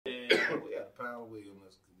We had a pound of weed on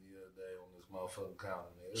this the other day on this motherfucking counter,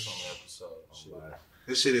 man. It's on the episode.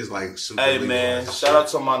 This shit is like super Hey, legal. man. Shout out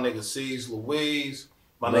to my nigga C's Louise.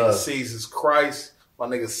 My nigga C's is Christ. My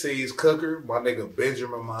nigga C's Cooker. My nigga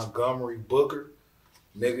Benjamin Montgomery Booker.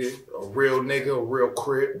 Nigga, a real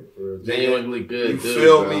crip. Genuinely good. You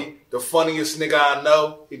feel me? The funniest nigga I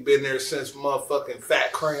know. He been there since motherfucking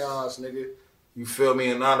Fat Crayons, nigga. You feel me?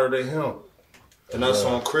 In honor to him. And that's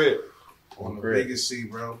on crib. On the biggest C,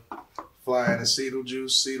 bro. Flying the Cetal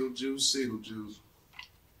Juice.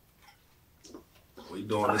 We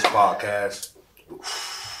doing this podcast.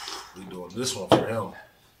 We doing this one for him.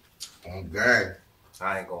 On gang.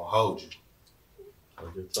 I ain't gonna hold you.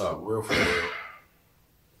 Good talk. Real for real.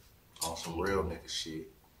 On some real nigga shit.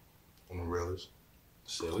 On the realest.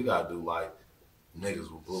 Shit, we gotta do like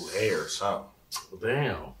niggas with blue hair or something.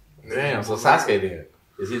 Damn. So Sasuke then.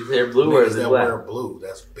 Is his hair blue niggas or is it that black? wear blue,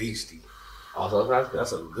 that's beastie. Also Sasuke.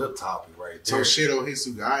 That's a good topic right there. Toshido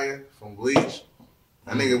Hisugaya from Bleach.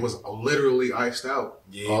 That nigga was literally iced out.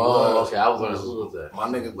 Yeah, okay. I was wondering who was that. My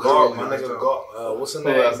nigga Gar, what's the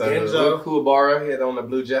name? Genjo. Kuwabara had on the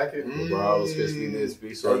blue jacket. Kuwabara was crispy this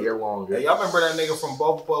piece for a year longer. Hey, y'all remember that nigga from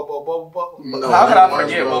Bubble? No, how could I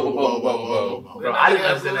forget Bubble? Bro, I didn't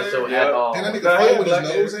understand that show at all. Did that nigga fight with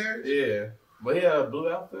his nose hair? Yeah. But he had a blue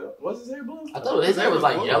outfit. Was his hair blue? I thought his hair was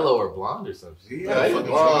like yellow or blonde or something. Yeah, he was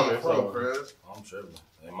blonde. I'm tripping.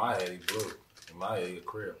 In my head, he blue. In my head, he a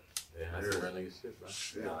crib. Yeah, that's real nigga shit, bro.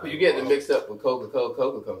 Well, you getting it mixed up with Coca-Cola.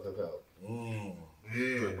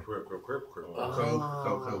 Yeah. Crib.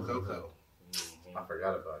 Coco. I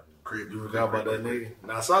forgot about it. You forgot about that nigga?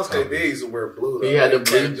 Now, Sasuke did used to wear blue. He had the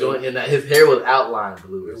blue joint and his hair was outlined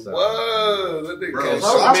blue or something. Whoa, that nigga. Bro, It's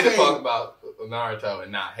hard for me to talk about Naruto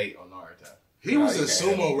and not hate on Naruto. He was a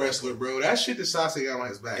sumo wrestler, bro. That shit that Sasuke got on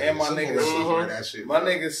his back. And my Sumo nigga, wrestlers wear that shit, my bro.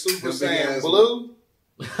 nigga Super Them big Saiyan ass Blue.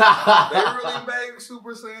 They really made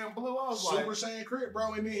Super Saiyan Blue. I was Super like, Saiyan Crip,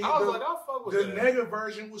 bro. And then I was like, I fuck with the that. Nega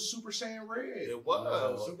version was Super Saiyan Red. It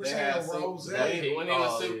was. Super Saiyan Rose. When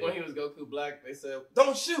he was Goku Black, they said,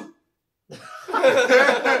 "Don't shoot."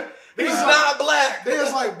 He's not black. They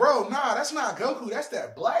was like, bro, nah, that's not Goku. That's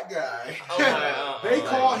that black guy. They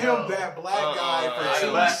call him that black guy for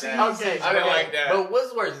 2 seasons. Okay, I didn't like that. But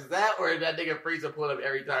what's worse, is that or that nigga Frieza pull up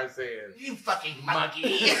every time saying, "You fucking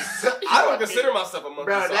monkey"? I don't consider myself a monkey.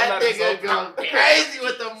 Bro, so that nigga goes crazy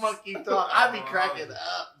with the monkey talk. I be cracking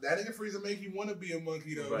up. That nigga Frieza make you want to be a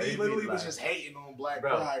monkey though. Bro, He he literally be was like- just hating on black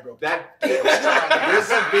Bro, pride, bro. That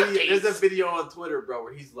there's a video on Twitter, bro,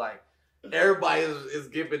 where he's like, everybody is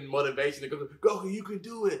giving motivation to go, Goku, you can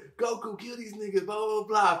do it. Goku, kill these niggas, blah, blah,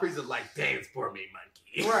 blah. Frieza's like, dance for me,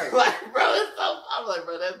 monkey. Right. Like, bro, it's so, I'm like,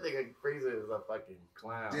 bro, that nigga Frieza is a fucking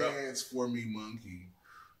clown. Bro. Dance for me, monkey.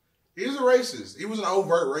 He was a racist. He was an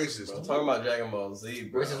overt racist. Bro, talking about Dragon Ball Z,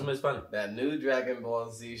 bro. Racism is funny. That new Dragon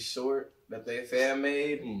Ball Z short that they fan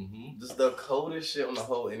made, just the coldest shit on the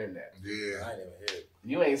whole internet. Yeah. I ain't even hear it.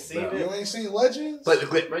 You ain't seen You it? ain't seen Legends? But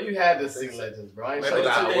Bro, you had to see Legends, bro. I ain't Man, showed but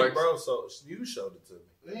it to you you. did, bro. So you showed it to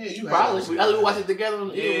me. Yeah, you probably, had we watched it together.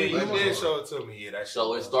 Yeah, you did show it to me. Yeah, that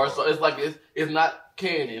So shit it starts, so it's like, it's not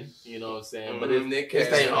canon, you know what I'm saying? But it's Nick it's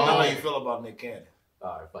Cannon. their I know how own. you feel about Nick Cannon.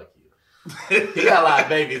 Alright, fuck you. He got a lot of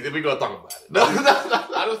babies, and we gonna talk about it. No.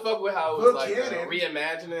 I just fuck with how it was Look, like Cannon.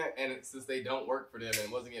 reimagining, and since they don't work for them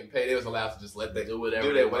and wasn't getting paid, they was allowed to just let them Do whatever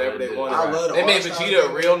do they that, whatever they wanna wanted. I love the They made art style Vegeta a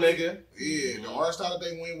they real went nigga. Yeah, the art style that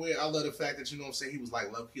they went with. I love the fact that, you know what I'm saying, he was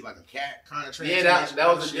like low-key like a cat kind of Yeah, that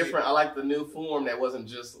was a different. I like the new form that wasn't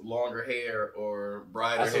just longer hair or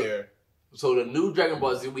brighter That's what- hair. So the new Dragon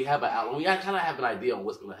Ball Z, we have an outline. We kind of have an idea on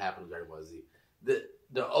what's going to happen in Dragon Ball Z.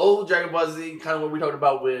 The old Dragon Ball Z, kind of what we talked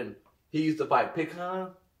about when he used to fight Pikkon,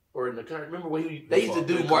 or in the remember when they used to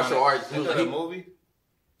do martial arts. Was that a movie?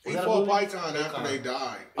 He Was that a fought movie? Python after they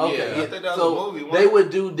died. Okay, Yeah, I think that was so a movie. they would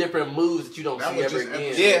do different moves that you don't That see was ever just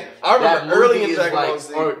again. Yeah, I That remember early movie in is Dragon like, Ball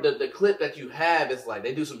Z. or the clip that you have is like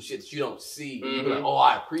they do some shit that you don't see. And you be like, oh,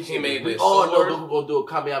 I appreciate He made it. We this all know sword. Goku gonna do a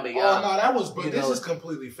Kamehameha. Oh, no, that was, but You this know. is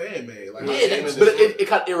completely fan-made. Like, Yeah, Yeah,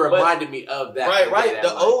 but it reminded me of that. Right. that, The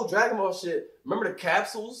like- old Dragon Ball shit. Remember the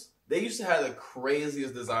capsules? They used to have the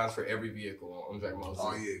craziest designs for every vehicle on Dragon Ball Z.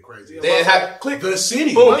 Oh, yeah, crazy. They have click, The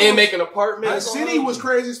city. boom, and make an apartment. The city was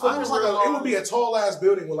crazy as fuck. It was like I it would be a tall ass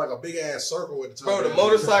building with like a big ass circle at the top. Bro, the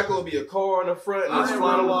motorcycle would be a car on the front. And I it's didn't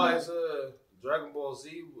flying realize Dragon Ball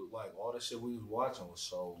Z, like all the shit we was watching was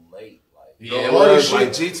so late. Like, Yeah, all this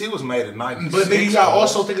like shit. GT was made in '96. But then you got to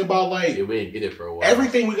also think about like Yeah, we didn't get it for a while.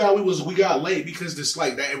 everything we got late because this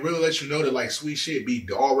like that it really lets you know that like sweet shit be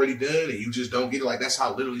already done and you just don't get it. Like that's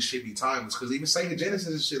how literally shit be timeless. Because even Sega Genesis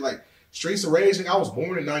and shit like Streets of Rage, nigga, I was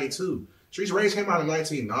born in '92. Streets of Rage came out in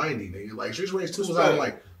 1990, nigga. Like Streets of Rage 2 was out in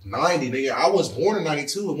like 90, nigga. I was born in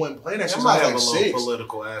 92 and wasn't playing that shit. That I might have was a like little 6.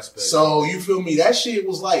 political aspect. So you feel me? That shit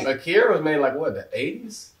was like Akira was made like what, the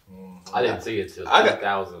 80s? I didn't see it till I got-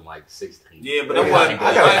 2016. Yeah, but Yeah, it wasn't.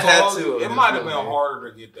 I got a tattoo of It this might have been movie.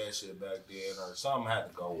 harder to get that shit back then, or something had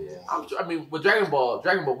to go. Yeah. I mean, with Dragon Ball,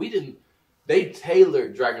 we didn't. They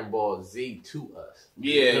tailored Dragon Ball Z to us.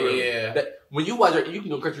 Yeah, Literally. yeah. When you watch, you can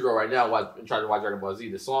go Crunchyroll right now and try to watch Dragon Ball Z.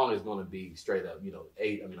 The song is going to be straight up,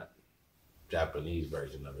 not Japanese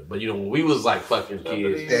version of it. But when we was like fucking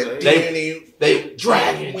kids, they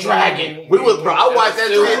dragon. We was, bro. I watched that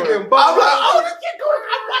Dragon Ball. I'm like, oh, this shit going.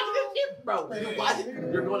 I'm watching this shit, bro. You watch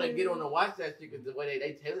it, you're gonna get on to watch that shit because the way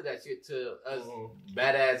they tailor that shit to us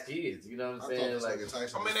badass kids. You know what I'm saying? Like,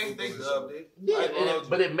 I mean, they dubbed it. yeah,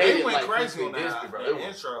 but it made it went like crazy on history, that bro. intro. It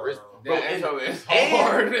was Intro. crisp. Bro, Bro, intro is and-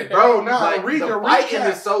 hard. Bro, nah, like, read the fighting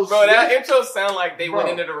recap. is so Bro, that slick. intro sound like they went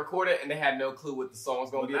Bro. into the recorder and they had no clue what the song was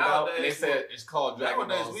going to be Well, about. And they nowadays, said it's called Dragon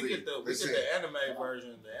Nowadays, Ball we Z. get the anime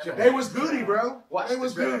version. The They was goody, bro. Watch They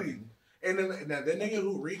was the bro. goody. And then now, the nigga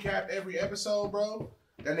who recapped every episode, bro,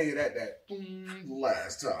 that nigga that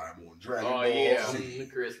last time on Dragon Ball yeah. Z.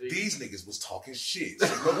 Crispy. These niggas was talking shit. So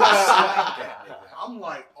look, I slapped that nigga. I'm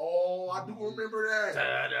like, oh, I do remember that.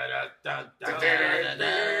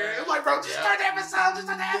 I'm like, bro, just start the episode,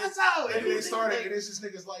 And then they started, and it's just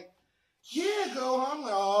niggas like, yeah, go. I'm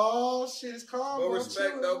like, oh shit, it's calm. But bro,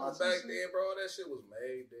 respect chill, though, watch 'cause back this shit. then, bro, that shit was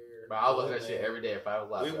made there. Bro, I watch that shit every day if I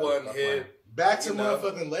was like, We wasn't hip. Back to You know.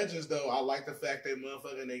 motherfucking legends though. I like the fact that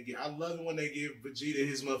I love it when they give Vegeta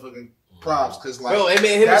his motherfucking props because like Bro, it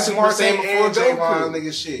made him that's Super Marte Saiyan and before Javon Goku.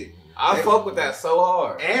 nigga shit. I fuck with that so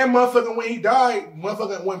hard. And motherfucking when he died,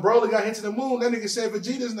 motherfucking when Broly got hit to the moon, that nigga said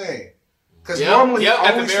Vegeta's name. Because Yep, normally yep, he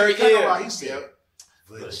at the only very said end. Kakarot, he said Yep.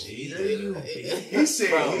 Vegeta. He said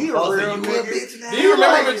Bro, he a also, real you a nigga. bitch Do you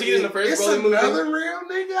remember Like, Vegeta in the first it's Broly movie? another real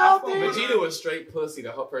nigga out there. Vegeta was straight pussy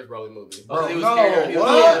the whole first Broly movie. Oh, he was No, scared. He was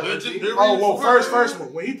what? scared. Oh well, first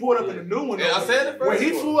one when he pulled up in the new one. Yeah, I said the first when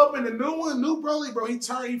he one. flew up in the new one, new Broly, bro,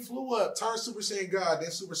 he flew up, turned Super Saiyan God,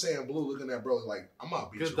 then Super Saiyan Blue, looking at Broly like, I'm gonna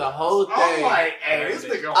beat you. Because the whole thing. I'm like, hey, this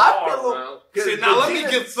nigga I hard, feel- bro. See, now let me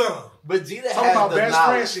get some. Vegeta Talking has about the best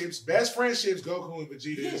knowledge. friendships. Best friendships, Goku and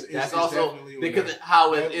Vegeta is That's is also definitely on because that.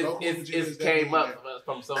 how Goku and Vegeta is it came definitely up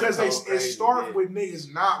from some. Because it crazy, started yeah. with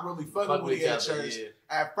niggas not really fucking Fuck with with each each other other, yeah.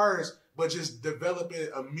 at first, but just developing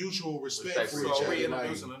a mutual respect Respect for for each So other. we Like,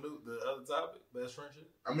 introducing the other topic, best friendship.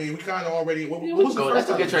 I mean, we kind of already. What Yeah, was the go. first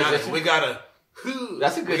That's a good one? transition. We gotta.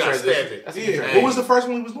 That's a we good gotta transition. step it. That's a good Yeah, transition. what was the first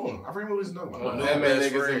one we was doing? I forget what we was talking about. No, Anime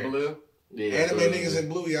best niggas friend. in blue. Yeah, Anime so- niggas in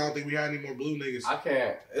blue. Y'all don't think we had any more blue niggas? I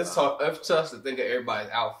can't. It's tough to think of everybody's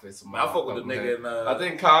outfits. I fuck with the nigga in I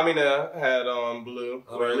think Kamina had on blue.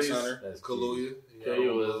 Hunter Or at x least Hunter, That's Kaluuya. Yeah, he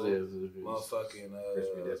was. Motherfucking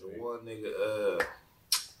Crispy, that's the weird. one nigga.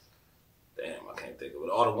 Damn, I can't think of it.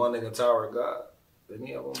 All the one nigga in Tower of God. Didn't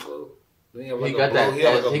he have one blue? Didn't he have He a got blue- that-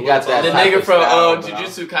 had a he blue got top? that the type nigga of from style, bro.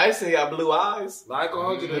 Jujutsu Kaisen got blue eyes. I ain't gonna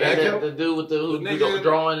hold you to And that. the dude with the who The nigga-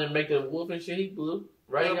 drawing and make the wolf and shit, he blue,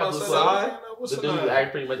 right? He got blue What's eyes. What's The the dude who name?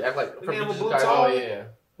 act pretty much act like Didn't from he have a Jujutsu blue Kaisen. tie? Oh yeah.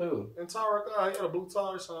 Who? In Tower of God, he had a blue tie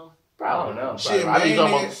or something. Bro, I don't know. Shit, I be man,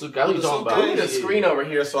 talking nigga. about Suka. I be talking I about. need a screen over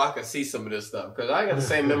here so I can see some of this stuff because I got the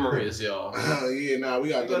same memory as y'all. Yeah, nah, we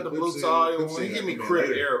got He got the blue clips tie. clips He in give me that crib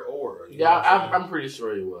later. air aura. Yeah, I'm pretty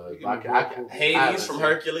sure he was. He give me I blue- Hades from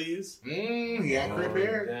Hercules. He had crib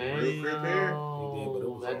hair. Real crib hair. He did, but it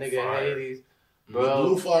was That on nigga fire. Hades, The bro.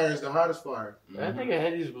 blue fire is the hottest fire. That nigga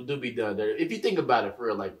Hades do be done dirty. If you think about it for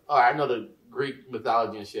real, like, all right, I know the Greek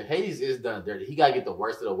mythology and shit. Hades is done dirty. He gotta get the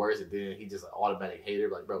worst of the worst, and then he just an automatic hater.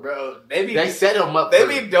 Like, bro, Bro, they they set him up. they for-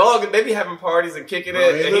 be dogging, they be having parties and kicking Bro,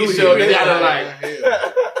 it, they and he literally showed be me gotta, that like-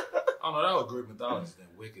 Yeah. I know that was Greek mythology than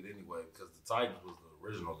Wicked anyway, because the Titans was the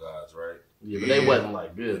original gods, right? Yeah, but they Yeah. wasn't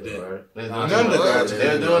like good, They though, right? Nah, None of the was. gods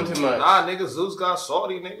They're doing too much. Nah, nigga, Zeus got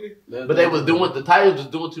salty, nigga. But they was doing the Titans was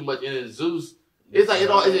doing too much, and then Zeus. It's like it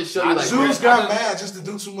just show you like Zeus I got just- mad just to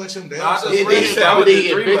do too much him I down. just It read did, that. but he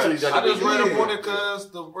Three eventually months. done I it. just read Yeah. up on it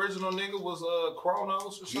because the original nigga was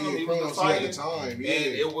Kronos or something. Yeah, He was Kronos, the he had Titan, the time, yeah.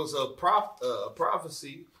 and it was a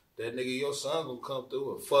prophecy that nigga your son gonna come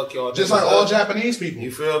through and fuck y'all. Just niggas like all up. Japanese people.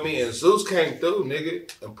 You feel me? And Zeus came through,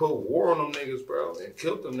 nigga, and put war on them niggas, bro, and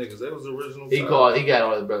killed them niggas. That was the original. He time. got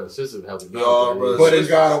all his brothers and sisters helping him. Y'all, brothers. But in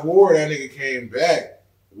God of War, that nigga came back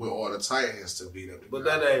with all the Titans to beat up the But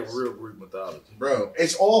gods. that ain't real Greek mythology. Bro,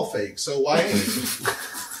 it's all fake, so why ain't it?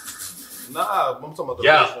 Nah, I'm talking about the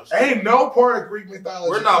Yeah. original shit. Ain't no part of Greek mythology.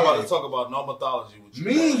 We're not about canon. to talk about no mythology with you.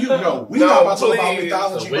 Me and you know. We No, not about to talk about please.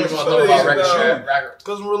 mythology. So we versus gonna talk about religion.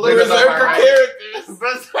 Because We're religious gonna talk about characters.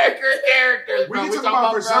 Berserker characters, We bro. can talk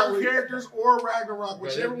about Berserker characters or Ragnarok,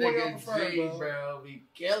 whichever one y'all prefer, bro. Be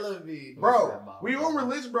killing me, Bro, we on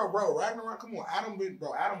religion, bro. Ragnarok, come on. Adam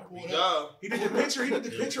pulled up. Yeah. He did the picture. He did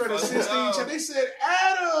the picture of the Fucking Sistine up. Chapel. They said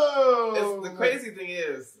Adam. The crazy thing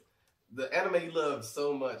is, the anime you love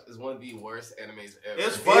so much is one of the worst animes ever.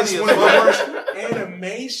 It's funny It's as one of the fuck. worst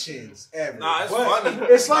animations ever. Nah, it's But funny.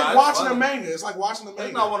 It's like Nah, it's watching funny. a manga. It's like watching a It's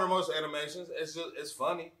manga. not one of the most animations. It's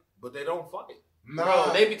funny, but they don't fight. Nah.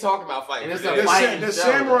 Bro, they be talking about fighting. And it's for a days. fight. The show,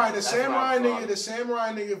 samurai, though. the That's what samurai I'm nigga, talking the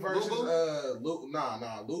samurai nigga versus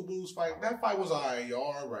Lubu? Lubu's fight. That fight was alright,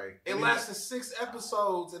 y'all. Alright. It lasted 6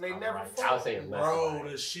 episodes and they never I fought. was saying less. Bro,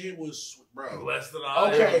 the shit was bro. Less than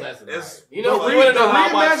Okay. It's You know, the you want to know how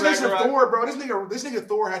I watch reimagination of Ragnarok? Thor, bro. This nigga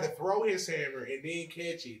Thor had to throw his hammer and then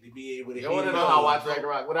catch it to be able to. You want to know how I watch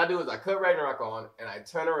Ragnarok? What I do is I cut Ragnarok on and I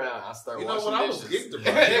turn around. I start You know washing what? I was dishes. geeked And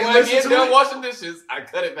about it. when I Listen get to done it. washing dishes, I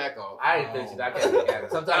cut it back on. I ain't finished it. I can't look at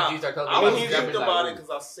it. Sometimes you start telling me. I was about geeked stuff, about like, it because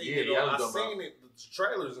I seen Yeah, it. yeah, I I was seen it, the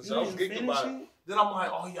trailers and You shit. I was didn't geeked finish about it. it? Then I'm like,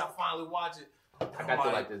 oh yeah, I finally watch it. I got to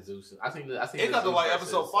like the Zeus. I seen the. It got to like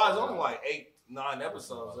episode 5. It's only like 8-9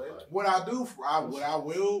 episodes. What I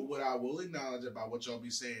will acknowledge about what y'all be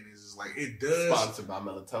saying is like it does. Sponsored by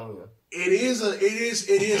melatonin. It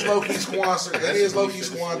is low key squander. It is low key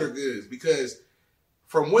squander goods because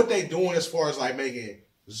from what they doing as far as like making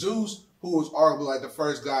Zeus, who was arguably like the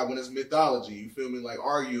first god when it's mythology. You feel me? Like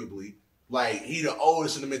arguably, like he the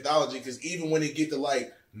oldest in the mythology because even when it get to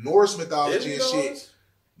like Norse mythology and shit.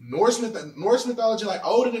 Norse mythology, like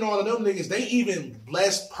older than all of them niggas, they even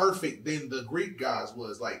less perfect than the Greek gods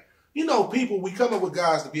was. Like, you know, people, we come up with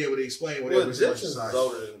gods to be able to explain whatever. Well, Egyptians is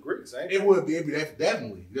older than Greeks, ain't It would be,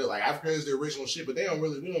 definitely. You know, like Africa is the original shit, but we don't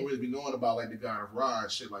really be knowing about like the god of Ra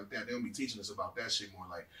and shit like that. They don't be teaching us about that shit more.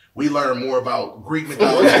 Like we learn more about Greek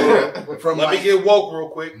mythology from Let like, me get woke real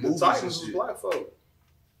quick. The movies Titans and was shit. black folk.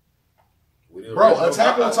 Bro,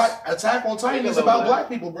 Attack on Titan is about black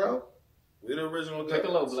people, bro. We the original Take a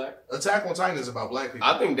low guys. black. Attack on Titan is about black people.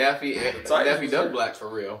 I think Daffy Duck black for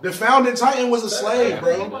real. The founding Titan was a slave,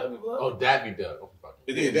 bro. Oh, Daffy Duck.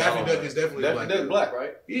 Yeah, Daffy Duck is definitely Daffy black. Duck dude. black,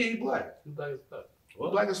 right? Yeah, he black. Who black as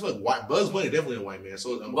fuck? Black as fuck. White, Bugs Bunny definitely a white man.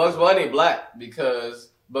 So Bugs Bunny black because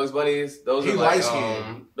Bugs Bunny's those He are like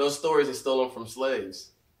light-skinned. those stories are stolen from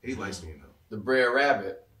slaves. He light skinned though. The Brer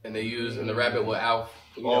Rabbit, and they use and the rabbit will out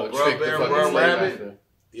Bro trick the Bear, fucking Bro slave Rabbit. master.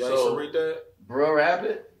 Y'all used to read that? Bro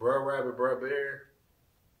Rabbit. Bruh Rabbit, Bruh Bear.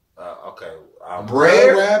 Okay.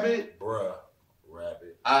 Brer Rabbit. Bruh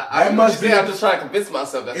Rabbit. I That must must be. be- I'm just trying to convince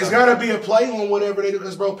myself that It's got to be a play on whatever they do,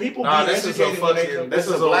 because bro, people Nah, be this is a educated when they fucking. come. This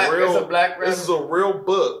is It's a black rabbit. This is a real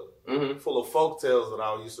book Mm-hmm. full of folk tales that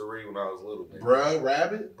I used to read when I was little. Man. Bruh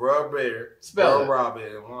Rabbit. Bruh Bear. Spell Bruh it.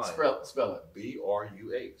 Rabbit and Lion. Spell it.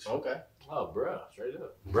 BRUH. Okay. Oh, bro, straight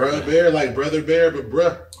up. Bruh Bear, like Brother Bear, but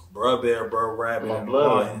bruh. Bruh Bear, Bruh Rabbit, My and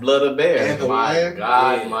blood, Lion. blood of bear. And the My lion.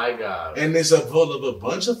 God, Yeah. my God. And it's full of a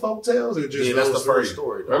bunch of folk tales, or just Yeah, that's the those first three?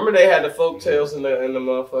 story. though. Remember they had the folk tales in the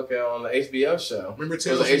motherfucker on the HBO show. Remember It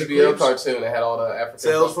Tales was from an the HBO Crypts? cartoon that had all the African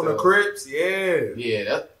Tales folk from the tales. Crypts, yeah. Yeah,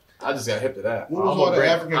 that I just got hip to that. What was all the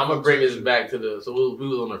African I'm gonna folk bring tales? this back to the. So we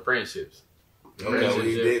was on the friendships. Okay, well,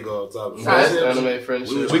 he did go on top of That's friendships. anime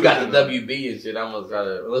friendship. We got the WB and shit. I'm gonna try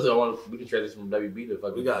to. Unless I want, we can transition from WB to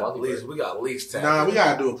fucking. We got at Multiverse. least 10. Nah, we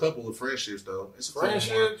gotta do a couple of friendships though. It's a couple more.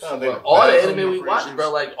 Friendships. I don't think But all the Friendships. anime we watch,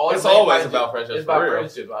 bro, like all It's the always anime, about friendships, It's about for real.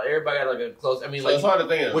 friendships. Like, everybody got like a close. I mean, So like it's hard to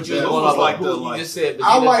think of. what you Yeah, going Lou off was like like the, you like- just said.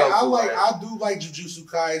 I Vegeta, Goku, I do like Jujutsu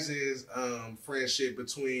Kaisen's friendship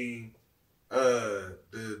between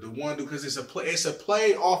the one dude, because it's a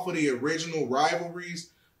play off of the original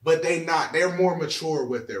rivalries, but they're more mature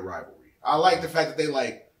with their rivalry. I like the fact that they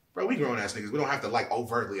like, bro, we grown ass niggas. We don't have to like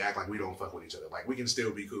overtly act like we don't fuck with each other. Like we can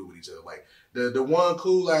still be cool with each other. Like the one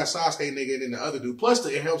cool ass Sasuke nigga and then the other dude. Plus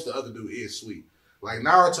it helps the other dude is sweet. Like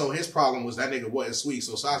Naruto, his problem was that nigga wasn't sweet,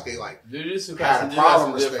 so Sasuke like Jujutsu had a Kaisen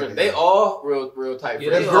problem Jujutsu respecting different. it. They all real tight. Yeah,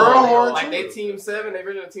 friends. they girl all- hard like too. they Team 7, they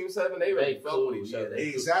original Team 7, they really fuck cool, with each yeah, other. they-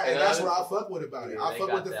 exactly. And And that's I- what I fuck with about it. Yeah, I they fuck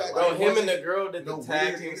got with the that fact right. that Bro, it him and the wasn't girl did the no tag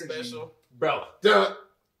weird team energy. special. bro.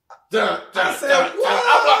 I said,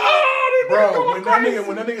 what? Bro,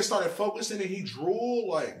 when that nigga started focusing and he drooled,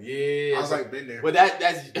 like, yeah, I was like, been there. But that's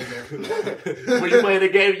when you play the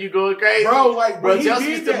game, you going crazy, bro. Like, bro,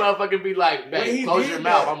 Chelsea used to motherfucking be like, "Man, close your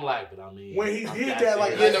mouth." I'm like, but I mean, when he did that,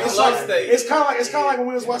 like, it's kind of like when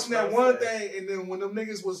we was watching that one thing, and then when the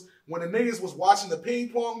niggas was watching the ping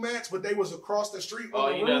pong match, but they was across the street. Oh,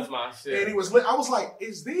 you know that's my shit. And he was, I was like,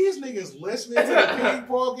 is these niggas listening to the ping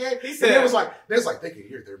pong game? He said, and it was like, they can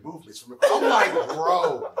hear their movements from. I'm like,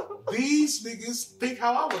 bro, these niggas think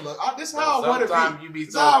how I would look. This is how I want to be. You be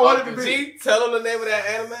so I wanted to be. G, tell them the name of that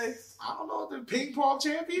anime. I don't know, the ping pong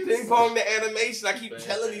champions? Ping pong, the animation. I keep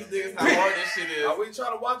telling these niggas how hard this shit is. Are we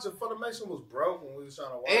trying to watch it? Funimation was broke when we was trying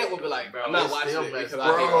to watch it. Ant would be like, bro, I'm not watching it because I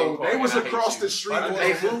hate ping pong. They was across the street.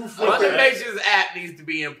 Funimation's app needs to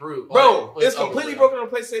be improved. Bro, it's completely broken on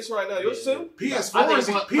PlayStation right now. Yours too? PS4 is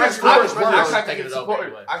I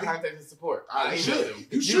contacted support. You should.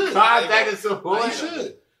 You should. Contacted support. You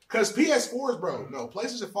should. Because PS4s, bro, no,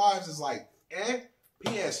 PlayStation 5s is like,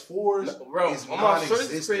 PS4s bro, is on my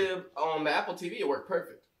shortest crib on the Apple TV, it worked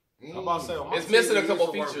perfect. I'm about to say, it's missing a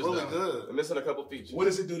couple features. Really good. It's missing a couple features. What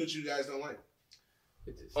does it do that you guys don't like?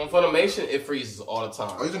 On Funimation, it freezes all the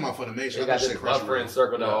time. Oh, you're talking about Funimation. They got this buffer and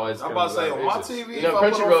circle that always. I'm about to say on my TV, you know,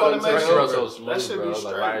 Crunchyroll so smooth, that should be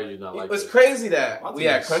straight. Like, why are you not like it's crazy that we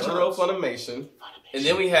had Crunchyroll, Funimation, and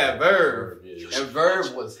then we had Verve, and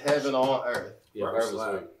Verve was heaven on earth. Yeah, Verve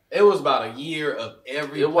was sweet. It was about a year of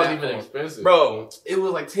every. It wasn't even expensive, bro. It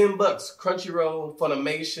was like $10. Crunchyroll,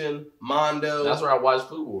 Funimation, Mondo. That's where I watched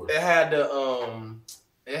Food Wars. It had the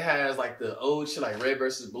It has like the old shit, like Red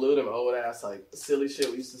versus Blue, them old ass like silly shit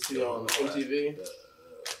we used to see on MTV.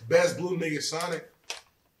 Best blue nigga Sonic.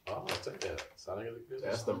 Oh, I'll take that. Sonic is good.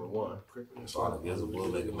 That's number one. Sonic is a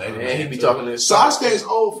blue nigga. Man, he be talking this. Sasuke's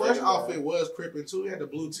old fresh outfit was crippin' too. He had the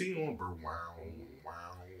blue tee on, bro. Wow.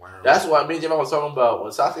 That's why me and Jim was talking about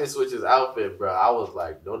when Sasuke switched his outfit, bro. I was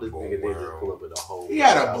like, "No, this nigga did just pull up in the whole." He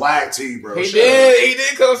had a black tee, bro. He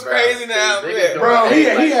did come crazy now, bro.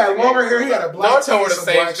 He had longer hair. He had a black tee. Naruto wore the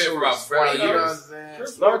same shit for about 40 years. You know what I'm saying?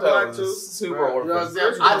 Naruto was super old. You know what I'm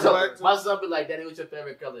saying? I told my son be like, "Daddy, what's your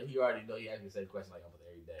favorite color?" He already know. He asked me the same question like almost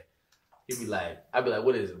every day. He be like, "I'd be like,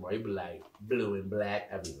 what is it, bro?" He be like, "Blue and black."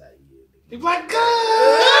 I'd be like, "Yeah." He be like,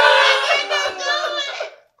 "Good."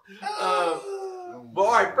 But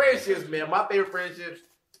all right, friendships, man. My favorite friendships,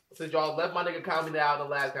 since y'all left my nigga Kamina out in the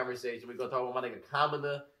last conversation, we're gonna talk about my nigga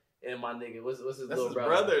Kamina and my nigga, what's his little his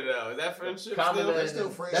brother? Though. Is that friendship still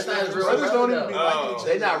friendship? That's not his real brothers. brother. Don't even be like each other.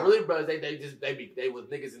 They not really brothers. They was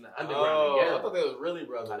niggas in the underground together. I thought they was really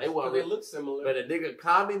brothers. Nah, they weren't. They look similar. But a nigga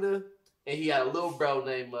Kamina, and he had a little bro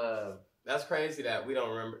named. That's crazy that we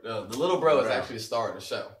don't remember. The little bro is actually the star of the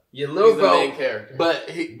show. Your little bro, the main character. But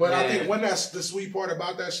I think when that's the sweet part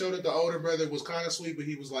about that show, that the older brother was kind of sweet, but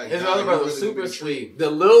he was like his older brother was super sweet.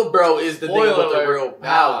 The little bro is the nigga with the real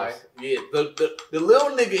powers. Yeah, the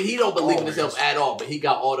little nigga, he don't believe in himself at all, but he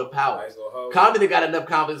got all the powers. Kamina got enough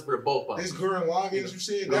confidence for the both of them. His Gurren Lagans, you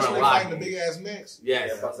said that's when they fighting the big ass mechs.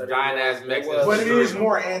 Yes, giant ass mechs. But it is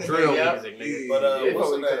more anime. Drill music, nigga. But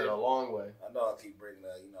what's the name? A long way. I know I keep bringing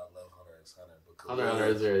that. You know, I love Hunter x Hunter. Hunter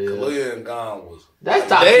is there. Kaluuya and Gon was. That's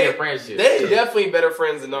top tier friendship. They definitely better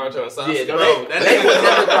friends than Naruto and Sasuke. Yeah, they would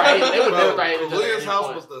never try. They would never try. Kaluuya's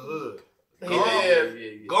house was the hood. He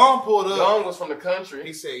did. Gon pulled up. Gon was from the country.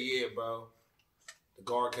 He said, "Yeah, bro." The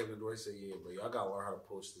guard came to the door. He said, "Yeah, bro, y'all gotta learn how to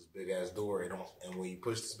push this big ass door. And when you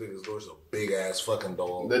push this big ass door, it's a big ass fucking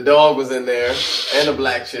dog." The dog was in there, and the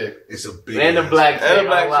black chick. It's a big. And the black chick. And the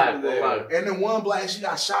black chick there. And the one black, she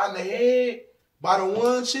got shot in the head by the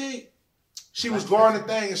one chick. She was guarding the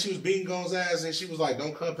thing and she was beating Gon's ass and she was like,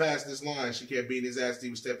 "Don't come past this line." She kept beating his ass till he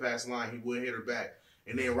would step past the line. He wouldn't hit her back.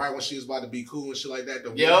 And then right when she was about to be cool and shit like that, the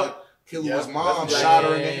one Killua's mom shot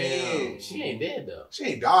her in the head. She ain't dead though. She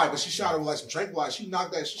ain't died, but she shot her with like some tranquilizer. She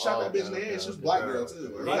knocked that. She shot that bitch in the head. She was a black girl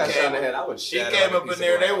too. She came up in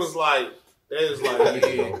there. They was like,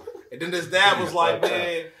 yeah. And then his dad was like,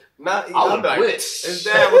 "Man, his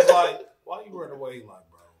dad was like, why you running away?" He like,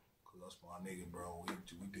 "Bro, cause that's my nigga, bro. We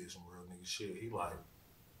did some real nigga shit." He like,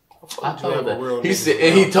 I told him that. He said,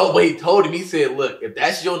 and he told him, he said, "Look, if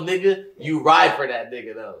that's your nigga, you ride for that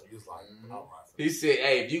nigga though." He was like, "I'll ride." He said,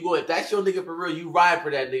 "Hey, if that's your nigga for real, you ride for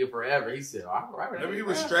that nigga forever." He said, "All right." Remember he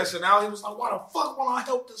was stressing out. He was like, "Why the fuck will I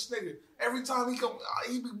help this nigga? Every time he come,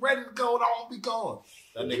 he be ready to go and I won't be going."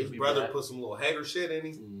 That nigga's brother put some little hater shit in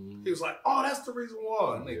him. He was like, "Oh, that's the reason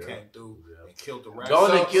why." And they came through and killed the rap. So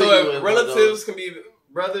if relatives can be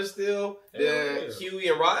brothers still, then Huey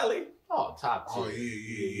and Riley. Oh, top tier. Oh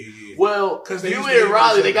yeah. Well, Because you and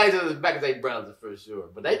Riley, they got each other's back as they brothers for sure.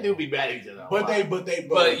 But they do be bad at each other. But they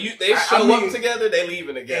show up together, they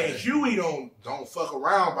leaving together. And Huey don't fuck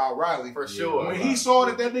around about Riley. For sure. When he saw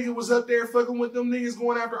that nigga was up there fucking with them niggas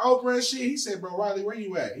going after Oprah and shit, he said, bro, Riley, where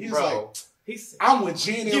you at? He was I'm with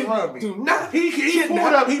Jen and Rummy. Do not. He pulled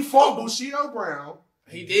up, he fought Bushido Brown.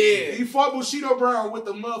 He did. He fought Bushido Brown with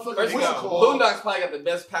the motherfucking First of whistle all, Boondocks probably got the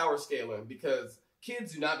best power scaling because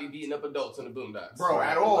kids do not be beating up adults in the Boondocks. Bro,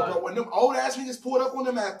 at all, bro. When them old ass niggas pulled up on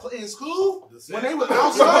them in school, when they was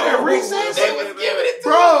outside at recess, they was giving it to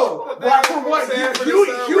bro. For what?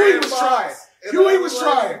 Huey was trying. Huey was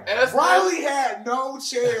trying. Riley had no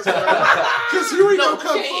chance, bro. Because Huey don't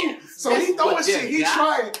come through. So he throwing shit. He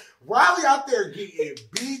trying. Riley out there getting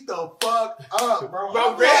beat the fuck up, bro.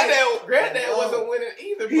 Bro, Granddad wasn't winning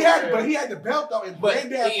either. He had the belt though, and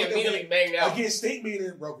Granddad he immediately banged out against State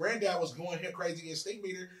Meter, bro. Granddad was going him crazy against State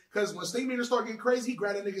Meter because when State Meter started getting crazy, he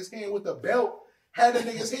grabbed that nigga's hand with the belt, had that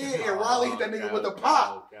nigga's hand, and Riley hit that nigga with the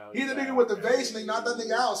pop. He hit the nigga with the vase, and they knocked that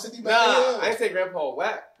nigga out, sent him back to hell. I ain't say Grandpa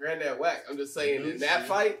whack, Granddad whack. I'm just saying in that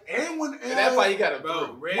fight, and when in that fight, he got a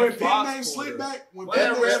bro. When Pit Name slipped back, it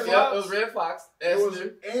was Red Fox, and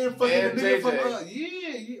fucking the nigga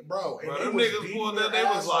from bro. And them niggas pulled that. They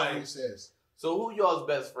was like, so who y'all's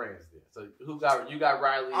best friends then? So you got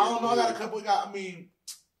Riley? I don't know. I got a couple.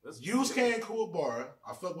 Yusuke and Cool Bar,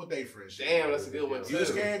 I fuck with they friendship. Damn, that's a good one too.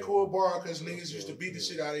 Yusuke and Cool Bar, because niggas used to beat the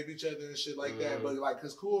shit out of each other and shit like that. But like,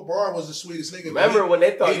 because Cool Bar was the sweetest nigga. Remember when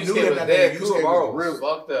they thought Yusuke was dead? Cool Bar was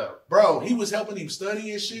fucked up. Bro, he was helping him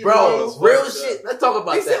study and shit. Bro, real shit. Let's talk about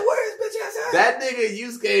that. He said, "Where is bitch ass at?" That nigga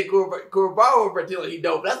Yusuke and Cool Bar were pretending like he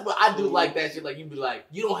dope. That's what I do like that shit. Like you be like,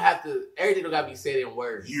 you don't have to. Everything don't gotta be said in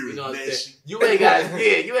words. You know what I'm saying? You ain't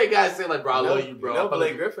gotta say like, bro, I love you, bro. You know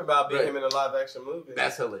Blake Griffin about being him in a live action movie.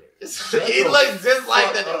 That's hilarious. He looks just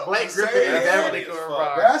like that. Blake Griffin is definitely Cool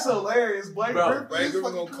Bar. That's hilarious. Blake Griffin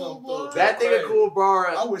gonna come through. That nigga Cool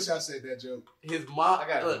Bar. I wish I said that joke. His mom,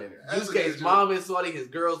 Yusuke's mom is sorry, his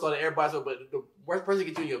girl sorry, everybody sorry, but the worst person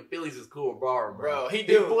to get you in your feelings is Cool Bar, bro. He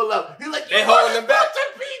pull up. He like, they holding him back.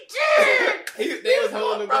 They was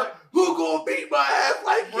holding him back. Who gonna beat my ass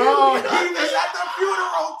like bro, you? He was at the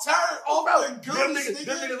funeral turn off the goose. Them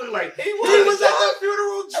niggas look like he was at the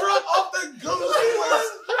funeral truck off the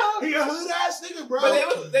goose. He a hood ass nigga, bro.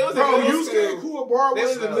 But they was bro, in middle school. Cool Bar they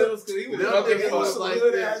was in middle school. He was some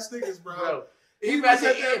hood ass niggas, bro. He was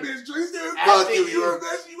at that bitch. He said, "Fuck you, you're a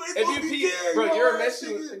mess. You ain't supposed to be dead, bro. You're a mess.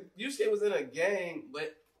 Yusuke was in a gang,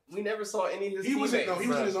 but we never saw any of his teammates. He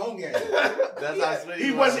was in his own gang. That's how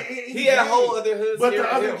he wasn't. He had a whole other hood. But the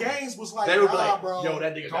other gangs was like, they were like, bro, yo,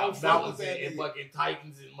 that nigga don't got fuck with balancing and fucking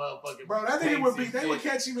Titans and motherfucking. Bro, that nigga would be. They would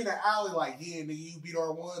catch him in the alley like, yeah, nigga, you beat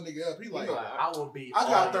our one nigga up. He like, I will beat. I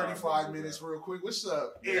got 35 minutes real quick. What's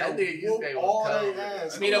up? That nigga Yusuke all was they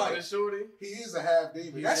ass. Meet up with a shorty. He is a half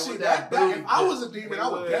demon. That shit. If I was a demon, I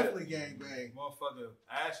would definitely gang bang. Motherfucker,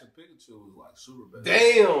 Ash and Pikachu was like super best.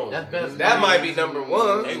 Damn, that might be number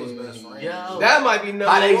one. They was best friends. That might be number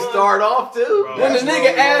one. How they start off too? Bro, when the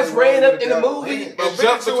nigga ass ran up in the movie and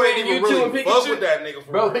jumped between you two and Fuck with Pikachu. that nigga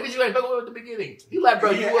for Bro, Pikachu ain't fucking with the beginning. He like, bro,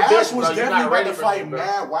 you a Ash bitch, was bro. You're definitely not about ready to for fight bro.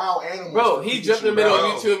 mad wild animals. Bro, he jumped in the middle bro.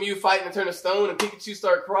 of you two and you fighting and turn to stone and Pikachu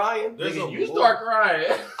start crying. You start crying.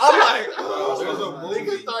 I'm like, bro, there's a movie.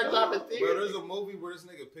 Niggas start dropping tears. Bro, there's a movie where this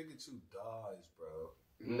nigga Pikachu dies, bro.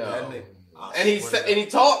 no. That nigga, And he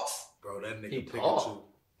talks. Bro, that nigga He Pikachu. talk.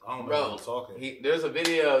 I don't know Bro, what I'm talking. there's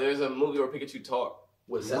a movie where Pikachu talk.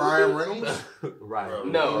 Ryan Reynolds? Right.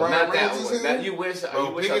 No, Ryan not that Reynolds one. is You wish. Bro,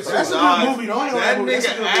 You wish I Pikachu saw That's a that. good movie. Don't know That movie. That's a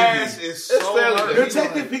nigga good ass movie. is so fairly hurt. good.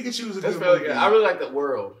 Detective Pikachu is a That's good really movie. good. I really like the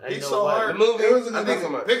world. He's so The hurt. movie. It was a I good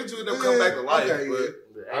think movie. Pikachu don't come back to life, Okay, but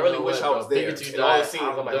I really wish I was there. Pikachu And all the died. scenes,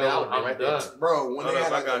 I'm like, man, I would be right there. Bro, when Hold they up,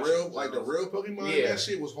 had I like got the you. real Pokemon, Yeah. that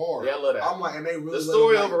shit was hard. Yeah, I love that. I'm like, and they really The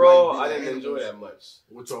story let them, overall, like, I didn't animals. enjoy that much.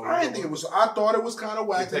 I didn't think it was. I thought it was kind of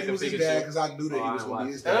whack that he Detective was his Pikachu. dad because I knew that he was going to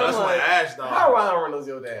be his And dad. I'm that's like, when Ash died. How Ryan Reynolds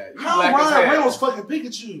your dad? You How black as Ryan hell. Reynolds fucking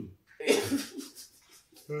Pikachu?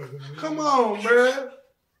 Come on, man.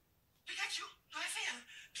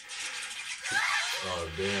 Oh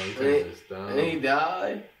damn! He And touched his thumb. And he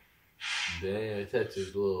died. Damn, he touched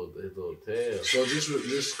his little tail. So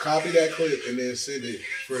just copy that clip and then send it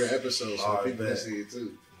for the episode so Alright, people can bet. see it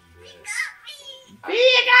too. Yeah.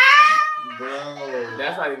 Bro,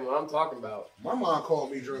 That's not even what I'm talking about. my mom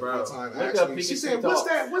called me drunk Bro, one time. look Asked up me, she Pikachu said, talk.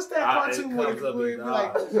 "What's that cartoon It where comes up, it he be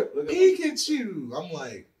like died. Look at Pikachu?" I'm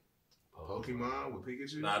like, Pokemon with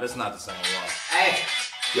Pikachu. Nah, that's not the same one. Hey,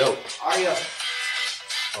 Yo,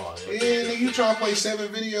 Ario. Oh, Yeah, nigga, you trying to play 7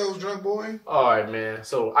 videos, drunk boy? All right, man.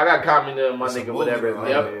 So I got comment my It's a nigga, movie, whatever his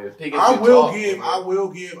man. name is. I will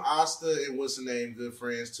give Asta and what's the name good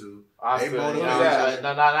friends too. Asta, They motivate no, each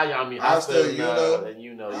other. I mean Asta and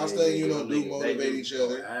you know. Asta and you know do motivate each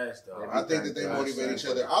other. I think that they motivate each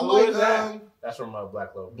other. I Who like is that? That's from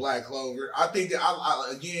Black Clover. Black Clover. I think that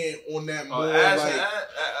I again on that more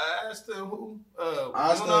Asta who?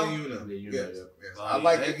 Asta and Yuna. Yeah, you Yes. know. Yes. I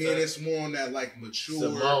like again. It's more on that like mature.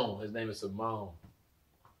 Simone. His name is Simone.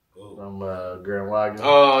 From Grand Wagon.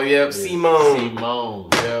 Oh, yep, Simone. Simone.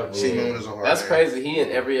 Yep. Simone is a hard That's name. crazy. He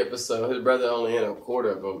in every episode. His brother only in a quarter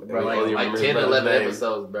of them. Bro, like 10, 11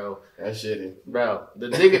 episodes, bro. That's shitty. Bro, the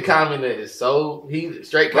nigga comment is so he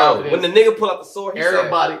straight Bro, confidence. when the nigga pull out the sword,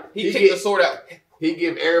 everybody he kicked the sword out. He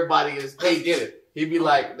give everybody his Let's speech. get it. He be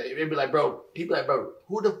like, bro,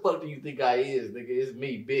 who the fuck do you think I is, nigga? It's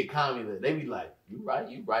me, big communist. They be like, you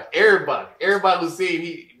right. Everybody was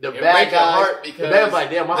seeing the bad guy. The bad guy,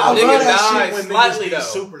 damn, I my love nigga that died shit when slightly niggas though. be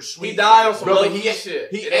Super sweet. He died on some bro, low he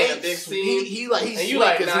shit. He It ain't ain't a big scene. He's And sweet you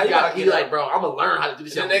like, because nah, he you gotta get like, up. bro, I'm gonna learn how to do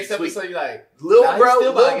this. The shit. next Sweet. episode, you like, Lil nah, he bro,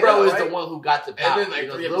 still about to Lil get bro up, is right? the one who got the power. And then,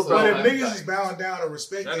 like, 3 Lil episodes bro, But if later. niggas is bowing down and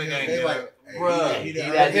respecting That him, nigga they ain't like, bruh, he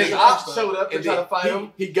his His done- ops showed up to and try to then fight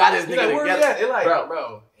him. he got his He's nigga like, where he together. at? They're like, Bro.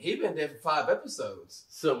 bro, he been dead for 5 episodes.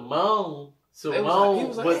 Simone He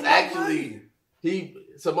was like, actually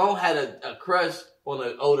Simone had a crush on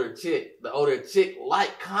an older chick. The older chick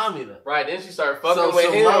liked Kamina. Right, then she started fucking So with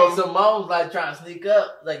him. Simone's like trying to sneak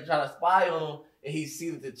up, like trying to spy on him, and he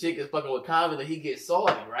sees that the chick is fucking with Kamina. He gets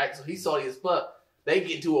salty, right? So he's salty as fuck. They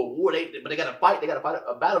get into a war, but they gotta fight. They gotta fight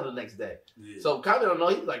a battle the next day. Yeah. So Kamina don't know.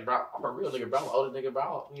 He's like, bro, I'm a real nigga, bro. I'm an older nigga,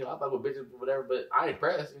 bro. You know, I fuck with bitches, whatever, but I ain't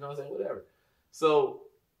pressed. You know what I'm saying? Whatever. So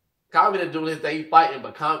Kamina doing his thing, he fighting,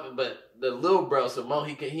 but the little bro Simone,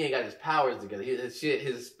 he ain't got his powers together.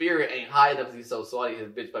 His spirit ain't high enough because he's so salty. His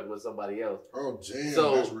bitch fucking with somebody else. Oh damn,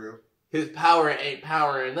 So- that's real. His power ain't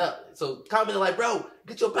powering up. So Kamina like, bro,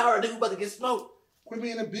 get your power, nigga. We about to get smoked, Quit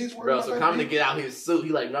being a bitch. bro. So Kamina get out his suit.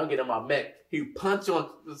 He like, no, I'm getting my mech. He punch on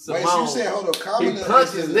Simone. Wait, so you said, hold on, Kamina. He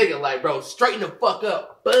punched his nigga like, bro, straighten the fuck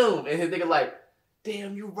up. Boom. And his nigga like,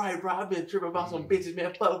 damn, you right, bro. I've been tripping about some bitches,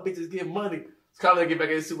 man. Fuck bitches, get money. So Kamina get back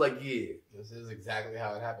in his suit like, yeah. This is exactly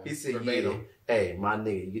how it happened. He said, verbatim. yeah. Hey, my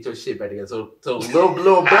nigga, you get your shit back together. So little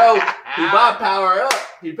bro, he about power up.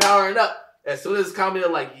 He powering up. As soon as Kamina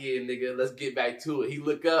like, yeah, nigga, let's get back to it. He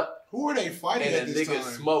look up Who are they fighting at and the this nigga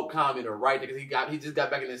time? smoke Kamina right there because he just got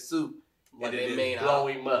back in his suit Like and they then main blow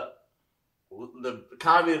him up. The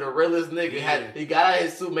Kamina, the realest nigga, he got out of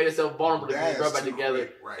his suit, made himself vulnerable to get brought back together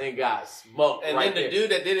and got smoked. And right then the there.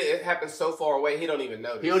 dude that did it happened so far away, he don't even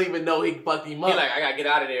know this. He don't even know he fucked him up. He like, I gotta get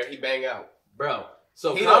out of there. He bang out. Bro.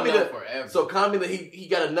 So He don't know Kamina, forever. so Kamina, he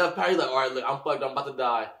got enough power. He's like, all right, look, I'm fucked. I'm about to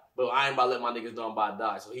die, but I ain't about to let my niggas know I'm about to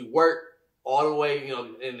die. So he worked all the way, you know,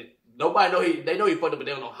 and nobody know they know he fucked up, but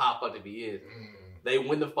they don't know how fucked up he is. They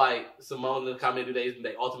win the fight. Simone and Kamina do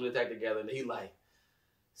they ultimate attack together, and he like,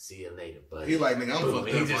 see you later, buddy. He like, nigga, I'm Boom. fucked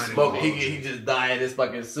He up. just I smoked. ain't He just died in his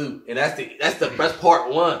fucking suit, and that's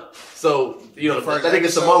part one. So you know, The first that nigga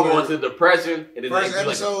episode Simone or- going to depression, and then First they do,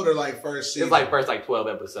 episode or like first season? it's like first 12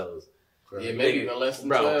 episodes. Yeah, maybe even less than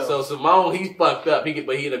Bro, 12. so Simone, he's fucked up. But he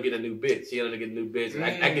ended up getting a new bitch. He ended up getting a new bitch. And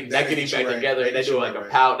that get him back together. And they do like a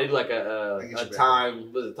pout. They do like a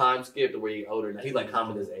time skip to where he older now. He's like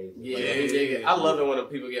Kamina's age. Yeah, he did. I love it when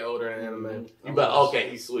people get older in anime. You but okay,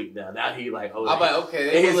 he's sweet now. Now he like older. I'm like,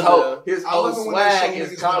 okay. And his they whole I love it when they swag show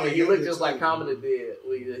is niggas Kamina. when He they looked younger just like too. Kamina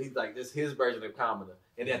did. He's like this his version of Kamina.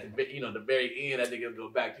 And at the very end, that nigga go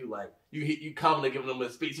back to like you Kamina giving him a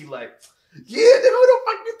speech. He's like, yeah, nigga, who the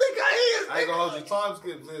fuck you think I is? I ain't gonna hold you. Time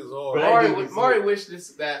skips is hard. Right. Mari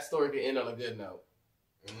wished that story could end on a good note.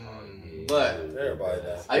 But Everybody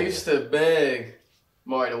does. I used to beg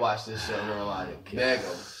Mari to watch this show. Girl, like beg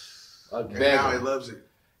him. And Beg now he him. loves it.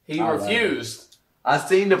 He I love refused. I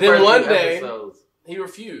seen the Then first one few day- episodes. He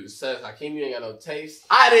refused. Says, Hakeem, you ain't got no taste.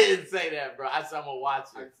 I didn't say that, bro. I said I'm gonna watch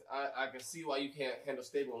it. I can see why you can't handle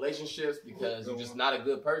stable relationships because you're just not a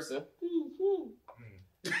good person.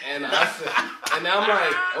 And I said, and now I'm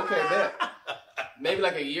like, okay, bet. Maybe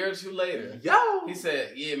like a year or two later, Yo, he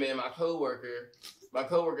said, yeah, man, my coworker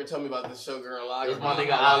told me about this show, Girl Live. it's my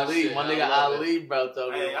nigga Ali. My nigga Ali, bro,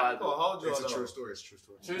 told me Hey, I'm about gonna it. hold you It's on a true though. story. It's a true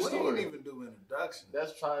story. True We story. didn't even do introduction.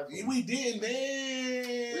 That's trying. We didn't,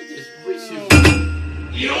 man. We should.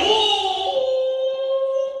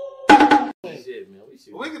 Shit, man. We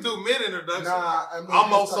should. We could do mid introduction. Nah, I mean, I'm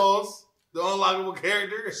Mo it's like- Sauce, the unlockable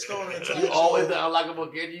character. Story You always the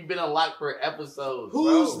unlockable character. You've been unlocked for episodes.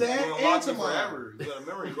 Who's Bro, that? you unlocked me Antimon. forever. You got a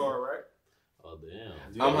memory card, right? Oh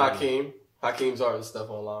damn. I'm Hakeem. Hakeem's art and stuff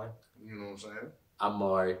online. You know what I'm saying? I'm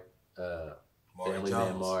Mari. Family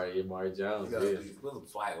man Jones. Mari Jones. You gotta Yeah. put some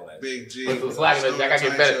flag on that. Big G. Put some swag on that. I gotta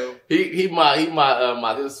get better. He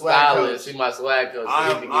my stylist. He my swag coach.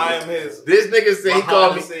 I am his. This nigga said he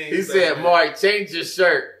called me. behind the scenes He said, man. "Mark, change your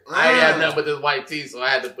shirt." I ain't had nothing but this white tee, so I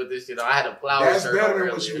had to put this shit on. I had a flower That's shirt. better on than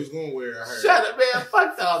what earlier. you was gonna wear. I heard. Shut up, man.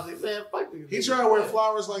 Fuck Dawsey, man. Fuck these He niggas, tried to wear man.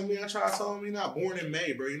 flowers like me. I told him you're not born in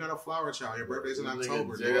May, bro. You're not a flower child. Your birthday's in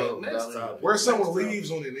October, nigga. Next time. Wear something with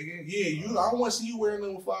leaves on it, nigga. Yeah, I don't want to see you wearing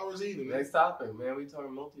them with flowers either, man. Next topic, man. We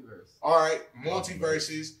talking multiverse. All right,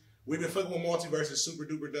 multiverses. We've been fucking with multiverses super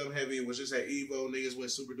duper dumb heavy. It was just at Evo. Niggas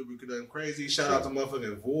went super duper dumb crazy. Shout out to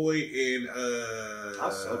motherfucking Void and I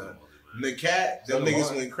suck at the cat. Them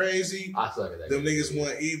niggas went crazy. I suck at that. Them niggas won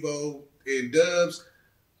Evo and Dubs.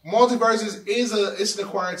 Multiverses it's an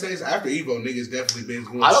acquired taste. After Evo, niggas definitely been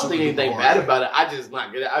going. I don't super think anything duper bad hard. about it. I just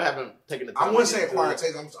not good at it. I haven't taken the time. I wouldn't to say get into acquired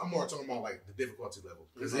it. taste. I'm more talking about like the difficulty level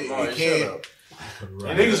because it Shut can. up.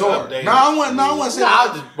 And Niggas hard. updated. No, I want to say. Nah, I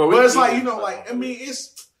just- but we- it's like I mean,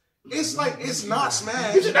 it's like it's not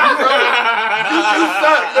Smash. You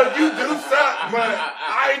suck, but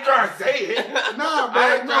I ain't trying to say it. Nah, I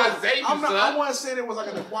man. ain't No, trying to say you I'm not. suck. I wasn't saying it was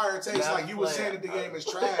like an acquired taste. Not Like you were playing. saying that the game is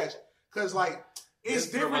trash. Because like it's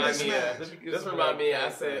This different than remind me Smash. This remind me. I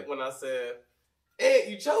said when I said, "Hey,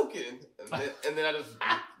 you choking," and then I just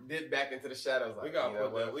did back into the shadows. Like, We gotta you know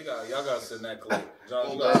put that. what? Y'all gotta send that clip.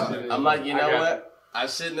 John, you Oh, gotta God. send that. I'm like, you know I got what? I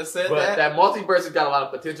shouldn't have said But that. that multiverse has got a lot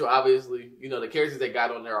of potential. Obviously, you know the characters they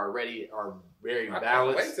got on there already are very I can't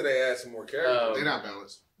balanced. wait till they add some more characters. They're not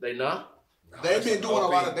balanced. They not. They've been doing a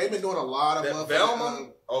lot of. They've been doing a lot of. That motherfucking, Velma,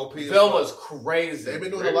 OP. as Velma's fuck. crazy. They've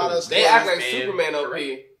been doing a lot of. They act like Man, Superman OP.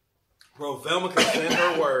 correct. Bro, Velma can send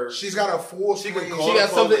her words. She's got a full She screen. can She call got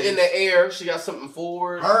the something police. in the air. She got something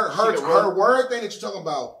forward. Her She can run. word thing that you're talking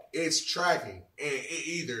about is tracking, and it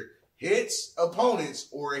either hits opponents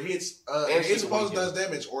or it hits And it she hits can opponents, weaken. does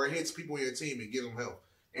damage, or it hits people in your team and gives them health.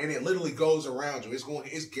 And it literally goes around you.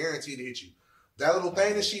 It's guaranteed to hit you. That little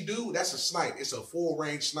thing that she do, that's a snipe. It's a full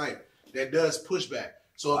range snipe that does pushback.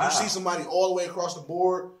 So if you see somebody all the way across the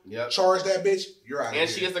board, Yep. charge that bitch, you're out of here. And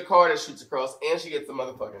she gets a card that shoots across, and she gets the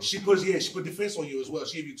motherfucking. She put defense on you as well.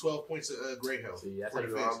 She give you 12 points of great health. See, that's for how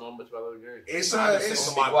you defense. all know much about other games. It's I just seen it's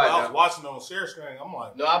somebody. quiet I was now. watching it on share screen. I'm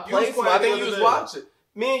like, No, I You played was some. I playing think the you was other day. watching.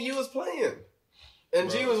 Me and you was playing, and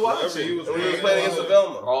Bro, G was whatever watching. you was and we was playing, playing against the uh,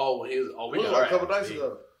 Velma. Oh, we it got was like a couple right. nights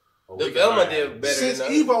ago. Oh, The we Velma got did right. better since than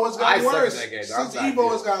us. Evo has I gotten suck at worse. that game. Since I'm not Evo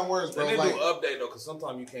good. has gotten worse, And bro. they Like, do update though, because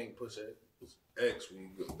sometimes you can't push X when you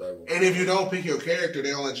get double. and if you don't pick your character, they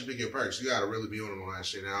don't let you pick your perks. You gotta really be on them on that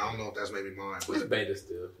shit. Now I don't know if that's maybe mine, It's but beta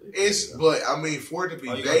still. but I mean, for it to be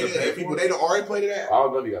Oh, you got to beta, pay and people for it? they don't already played it I at.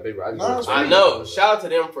 don't know if you got paper. No, I know. Shout out to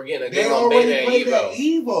them for getting a They game on already beta and played it at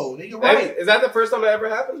Evo. Evo, nigga. Right? Is that the first time that ever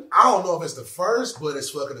happened? I don't know if it's the first, but it's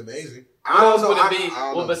fucking amazing. What else would it I be? don't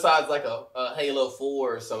Well, know. besides like a Halo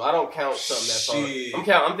 4 or something. I don't count something that's on. Shit.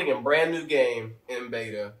 I'm thinking brand new game in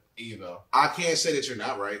beta Evo. I can't say that you're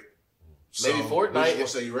not right. Maybe So, Fortnite. we're just gonna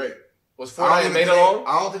say you're right. Was I don't Fortnite even beta think- long?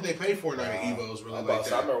 I don't think they pay Fortnite and Evos really I like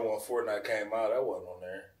that. remember when Fortnite came out, that wasn't on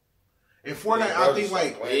there. And Fortnite, Yeah, I bro, think just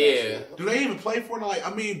like, playing that Yeah. shit. do they even play Fortnite? Like,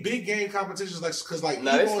 I mean, big game competitions like, cause like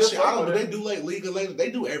No, they Evo and still shit. fuck I don't. Do with they it. do like League of Legends?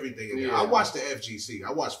 They do everything. In there. Yeah. I watch the FGC.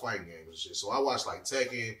 I watch fighting games and shit. So I watch like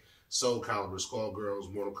Tekken, Soul Calibur,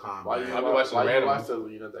 Skullgirls, Mortal Kombat. Why you I've been watching why you random. watch those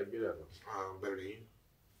when you're not that good at them? Better than you.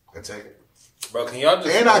 And Tekken. Bro, can y'all just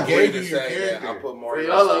And I agree gave to you your say that character. I put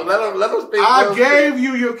Mario. Let them speak. I gave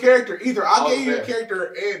you your character. Either I was gave you your there. character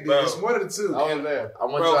and Bro. this. One of the two. I was there. I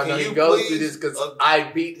want Bro, y'all to can know he you goes please- through this because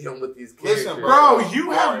I beat him with these characters. Listen, Bro, you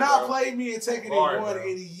Sorry, have not bro. played me in Tekken Sorry, in one bro.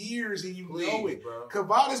 in years, and you Please, know it. bro.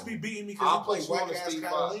 Kavadas be beating me because I'll he plays put you on whack the ass Steve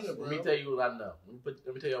Catalina, Fox. bro. Let me tell you what I know.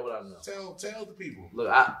 Let me tell you what I know. Tell the people.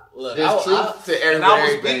 Look, Look, there's I truth to and I was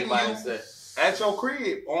everything beating everybody you. said. At your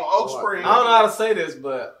crib on Oak Oh, Spring. don't know how to say this,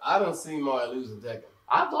 but I don't see Mario losing Tekken.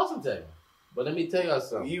 I've lost some Tekken, but let me tell y'all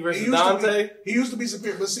something. You He versus used, to Dante? be, he used to be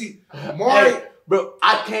superior, but see, Mari. Hey, bro,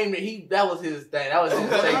 I came to that was his thing. That was his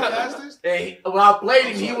thing. Bastards. And when I played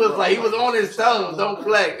him, he was like, he was on his toes. Don't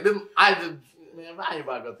play. Then I just, man, I ain't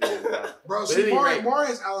about to go through this. Bro, But see, anyway.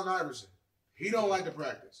 Mari is Allen Iverson. He don't like to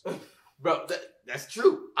practice. Bro, that's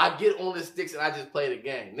true. I get on the sticks and I just play the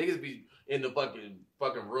game. Niggas be in the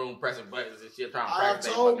fucking room pressing buttons and shit trying to I've practice.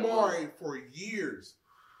 they told fucking Mari room. for years.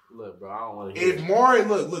 Look, bro, I don't want to hear If it. Mari,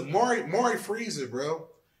 look, Mari frees it, bro.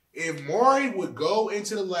 If Mari would go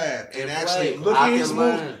into the lab and And actually play, look I at his can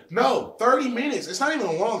moves, learn. no, 30 minutes. It's not even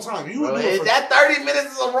a long time. You would Bro, do it for that 30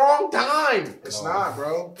 minutes is a wrong time. It's not,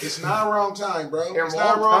 bro. It's not wrong time, bro. It's It's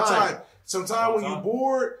not wrong wrong time. time. Sometimes when you time.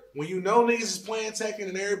 bored, when you know niggas is playing Tekken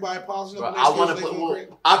and everybody polishing Bro, up I their want to skills,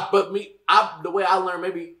 put. The way I learned,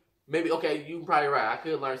 maybe maybe okay, you probably right. I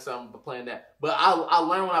could learn something by playing that, but I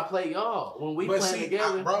learn when I play y'all. When we play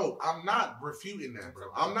together, bro. I'm not refuting that, bro.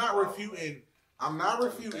 I'm not refuting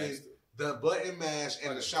the button mash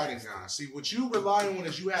and the shotting gun. See, what you rely on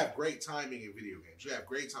is you have great timing in video games. You have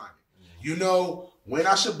great timing. You know when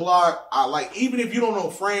I should block. I like even if you don't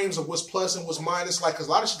know frames of what's plus and what's minus, like because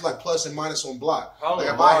a lot of shit's like plus and minus on block. Like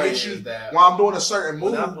if I hit you while I'm doing a certain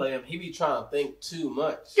move, when I play him, he be trying to think too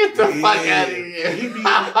much. Get the fuck out of here. He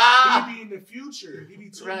be in the future. He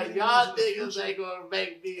be too. Right, y'all niggas ain't gonna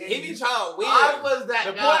make me. He be trying to win. I was that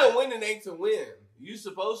the guy. point of winning ain't to win. You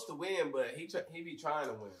supposed to win, but he be trying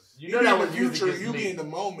to win. You know that was the future. You be in the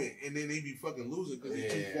moment, and then they be fucking losing because he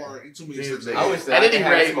too far. He too many steps. I wish that at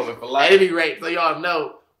any rate, so y'all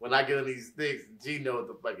know when I get on these things, G know what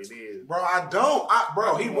the fuck it is. Bro, I don't.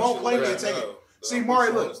 Bro, he won't play me and take it. See,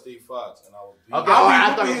 Mari, look. Steve Fox, and I was I'll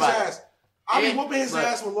be whooping his ass. I'll be whooping his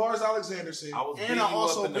ass with Lars Alexanderson, and I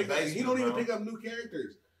also pick up. He don't even pick up new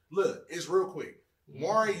characters. Look, it's real quick.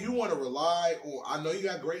 Maury, you want to rely on, I know you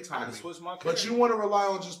got great timing, but you want to rely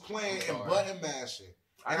on just playing and button mashing.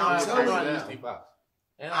 And I'm telling you,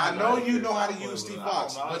 I know you know how to use Steve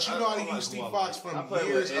Fox, but you know how to use Steve Fox from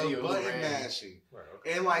years of button mashing.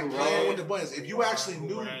 And like playing with the buttons. If you actually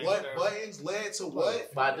knew what buttons led to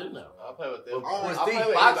what. But I do know. I'll play with them.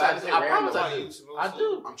 Steve Fox, I promise I do. I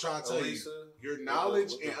do. I'm trying to tell you. Your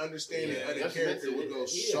knowledge and understanding of the character will go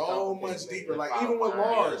so much deeper. Like even with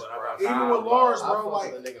Lars, bro.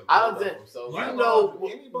 Like I don't think you know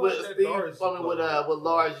with Steve. I mean with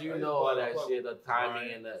Lars, you know all that shit, the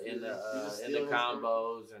timing and the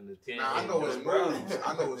combos and the 10. I know his moves.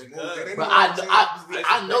 I know his moves. But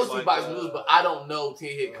I know Steve Fox moves, but I don't know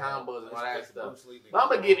 10-hit combos and all that stuff. But I'm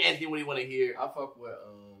gonna give Anthony what he want to hear. I fuck with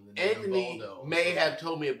Anthony may have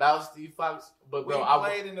told me about Steve Fox, but bro, I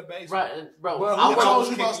played in the basement. Right, and bro, well, I told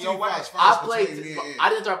you about Steve Fox. I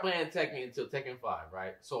didn't start playing Tekken until Tekken 5,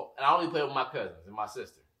 right? So, and I only played with my cousins and my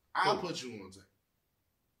sister. I'll put you on Tekken.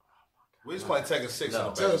 We just playing Tekken 6.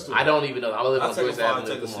 No, I don't even know. I'm living on Joyce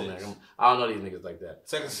Avenue. Come on, man. I don't know these niggas like that.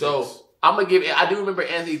 Tekken 6. So I'm gonna give. I do remember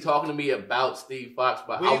Anthony talking to me about Steve Fox,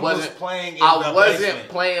 but I wasn't playing. I wasn't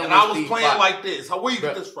playing. And I was playing like this. Where you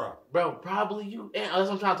get this from, bro? Probably you. That's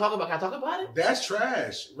what I'm trying to talk about. Can I talk about it? That's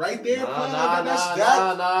trash, right there.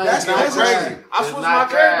 That's crazy. I switched my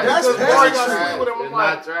character.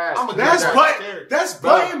 That's trash. That's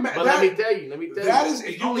button. But let me tell you. That is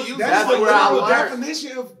that's where I learned.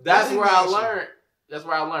 Definition of. That's where I learned. That's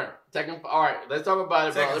where I learned. Tekken. All right, let's talk about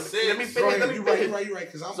it, bro. Let me finish. You're right.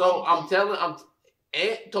 So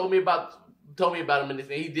Ant told me about him in this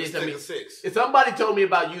thing. He did tell me. If somebody told me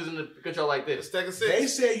about using the control like this. Tekken 6. They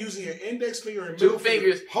said using your index finger and two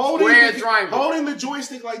fingers, square and triangle, holding the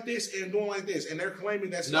joystick like this and doing like this, and they're claiming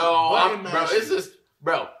that's bro. It's just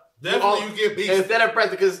bro. Definitely you get beat instead of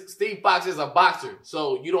pressing because Steve Fox is a boxer,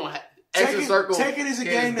 so you don't have. Circle. Tekken is a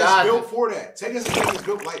game that's built for that. Tekken is a game that's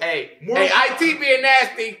built like. IT being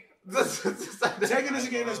nasty. Tekken is a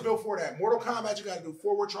game that's built for that. Mortal Kombat, you got to do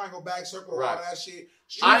forward, triangle, back, circle, all that shit.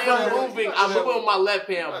 I'm moving with my left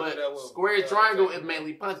hand, but square triangle is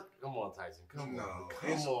mainly punch. Come on, Tyson. Come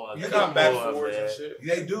on. You got back forwards and shit.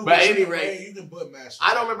 They do. But anyway, you can butt mash.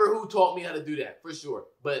 I don't remember who taught me how to do that for sure.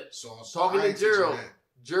 But talking to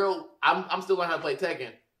Gerald, I'm still learning how to play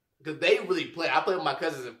Tekken. Because they really play. I play with my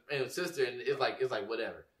cousins and sister, and it's like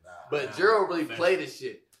whatever. But Gerald really played this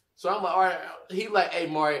shit. So I'm like, all right. He like, hey,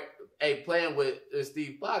 Maury, playing with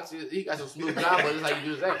Steve Fox, he got some smooth combos. It's like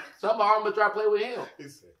you do that. So I'm like, all right, I'm gonna try to play with him.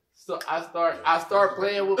 So I start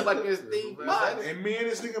playing with fucking Steve Fox. And me and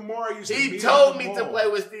this nigga Maury used to He told me to play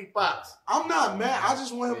with Steve Fox. I'm not mad. I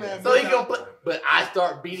just want him to have. So he gonna play, but I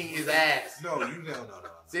start beating his ass. No.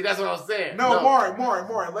 See, that's what I'm saying. No,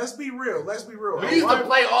 Maury. Let's be real. We used to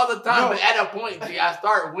play all the time, but at a point, I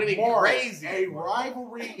start winning crazy. A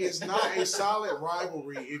rivalry is not a solid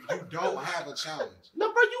rivalry if you don't have a challenge.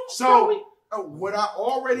 No, bro, what I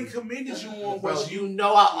already commended you on was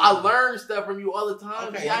I learn stuff from you all the time.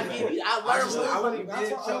 Okay, I learn.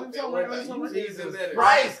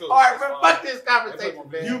 Right. All right, fuck this conversation.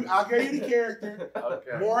 I gave you the character.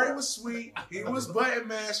 Okay. Maury was sweet. He was button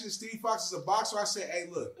mashing. Steve Fox is a boxer. I said, hey,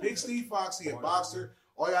 look, pick Steve Fox. He a boxer.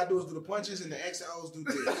 All y'all do is do the punches and the XLs do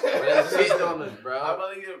this. Shit on us, bro. I'm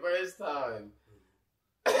only the first time.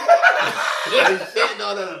 Shitting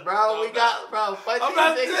on us, bro. We got, bro. I'm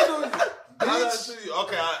not niggas.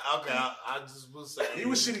 Okay, I just was saying. He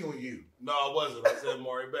was shitting on you. No, I wasn't. I said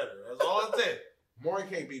Maury better. That's all I said. Maury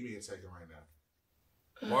can't beat me in Tekken right now.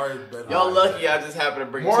 Mario's better. Y'all lucky I just happened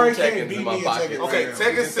to bring Mario 2 can't Tekkens beat in my me in pocket. Tekken. Okay, Right now.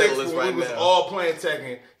 Tekken 6 settle this when right we was now. all playing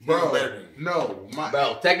Tekken, he was better than you. No,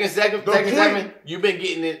 Bro, Tekken 7, The Tekken point- 7, you've been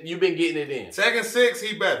getting it. You've been getting it in. Tekken 6,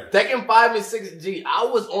 he better. Tekken 5 and 6, G, I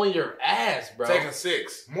was on your ass, bro. Tekken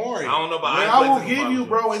 6. Mario. I don't know about. What ain't I will played Tekken give 5 you, yet.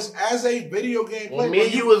 bro, is as a video game player. When me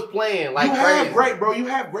and you was playing like you crazy. have great, bro. You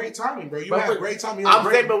have great timing, bro. You Bro, have great timing. You I'm have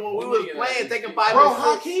great, saying, but when we was playing Tekken 5 bro. and 6,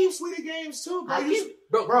 Hakeem sweet at games too,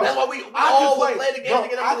 bro. bro, that's why we all would play the game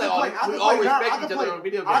together. We all respect each other on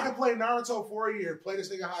video games. I can play Naruto for a year, play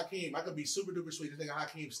this nigga Hakeem. I could be super duper sweet. This nigga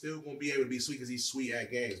Hakeem still gonna be able to be sweet because he's sweet at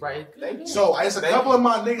games. Right. So it's a couple of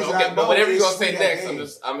my niggas that I Okay, know but whatever you is gonna say sweet at next,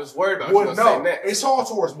 games. I'm just worried about Well, what you gonna say no, next. it's all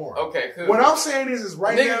towards more. Okay, cool. What I'm saying is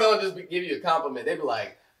right Niggas now, don't just give you a compliment. They be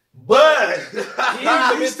like, but a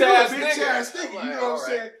he's still a bitch-ass bitch nigga. ass nigga. You Like, know what I'm alright.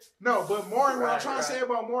 saying? No, but Maury, what I'm Right, trying right. to say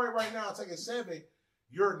about Maury right now, taking 7,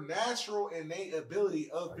 your natural innate ability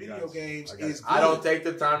of video games is good. I don't take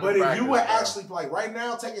the time But to if practice, you would bro. actually like right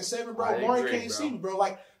now, taking 7, bro, I Maury agree, can't bro. see me, bro.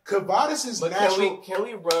 Like Kavadas is but natural. can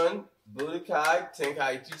we run Budokai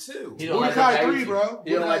Tenkaichi 2? He don't like Budokai Tenkaichi. 3, bro.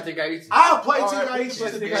 He don't Budokai- like Tenkaichi. I'll play All right, Tenkaichi we can to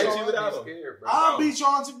play beat Tenkaichi y'all. without him. Scared, bro. I'll beat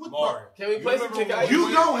y'all to what? Mario. Can we play some remember when Tenkaichi? You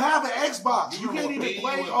we- don't have an Xbox. You You can't remember even me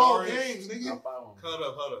play with all Darius? games, nigga.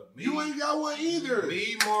 Hold up. Me, You ain't got one either.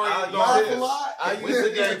 Me, Mario, I and laugh a Darius. lot. I Went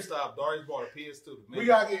to GameStop. Darius bought a PS2. to me. We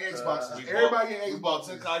gotta get Xboxes. We Everybody bought- get We bought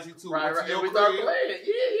Xboxes. Tenkaichi 2. Right, Went to right. your And we start crib. playing.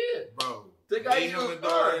 Yeah. Bro, Tenkaichi me, him, was and fun.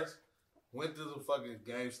 Darius went to the fucking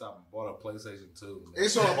GameStop and bought a PlayStation 2.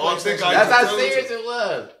 It's on Bought PlayStation. Tenkaichi That's how 2. serious it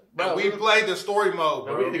was, bro. And we played the story mode,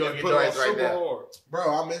 bro. We need to go And get put it on Darius right super now. hard.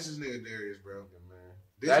 Bro, I miss this nigga Darius, bro.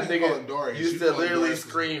 This That nigga called him nigga Darius. used You to call him literally Darius.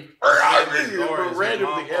 scream Darius, random his thing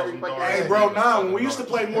mom every called him fucking Darius. Hey, day. bro, nah, when we used to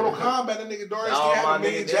play Mortal Kombat, that nigga Darius Nah, did my have a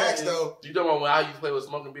million nigga jacks, Darius. though. You talking about how you play with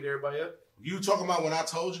Smoke and beat everybody up? You talking about when I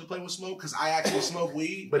told you to play with Smoke? Because I actually smoke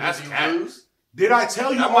weed. But That's did you cap. lose? Did I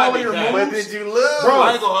tell you That all might of be your cap. But moves? did you lose? Bro,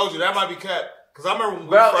 I ain't gonna hold you. That might be cap. Because I remember when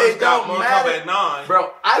Bro, we it first got don't Mortal matter. Kombat 9.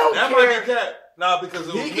 Bro, I don't That care. might be cap. Nah, because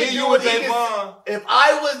it was He me, can you, do and it. He Javon. If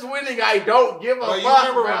I was winning, I don't give a Bro, you fuck,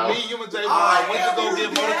 remember bro. when me, you, and Javon I went to am go your get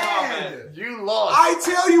Mortal dad. Kombat? You lost. I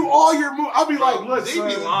tell you all your moves. I'll be like, look, he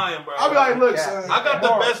be son. lying, bro. I'll be like, look, Yeah. son. I got the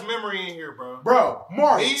Mark, best memory in here, bro. Bro,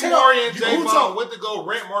 Mark. Me, tell- Maury, and who Javon told- went to go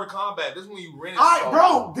rent Mortal Kombat. This is when you rented.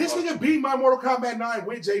 Bro, this nigga beat my Mortal Kombat 9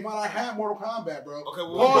 with Javon. I had Mortal Kombat, bro. Okay,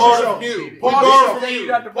 well, we Pause borrowed yourself. from you. We Pause borrowed yourself. from you.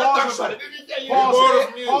 Pause Pause yourself. yourself. We borrowed Pause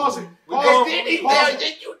from it. you. Pause it. We Pause borrowed it. Did he from tell? you.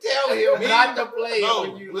 Did you tell him Me? not to play No,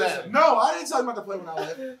 when you listen. left? No, I didn't tell him not to play when I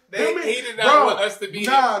left. He did not Bro, want us to be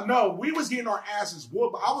Nah, no, we was getting our asses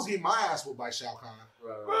whooped. I was getting my ass whooped by Shao Kahn.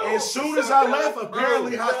 Bro. As soon as I left,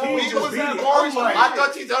 apparently Hakeem we just was beat at it. Maury's I'm like, I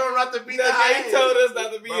thought you told him not to beat the game. He told us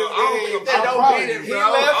not to be Bro, his I don't game. think Then I'm don't probably- beat it, He bro. I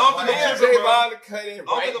left, don't think me I'm and tripping, bro. Javon cut him I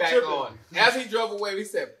don't right think I'm back tripping. on. As he drove away, we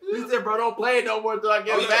said, He said, bro, don't play it no more until I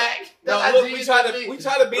get Oh, yeah. back. no, That's look, how we Jesus try be. to beat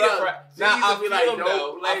it Bro, for. Now Jesus I be feel like, him don't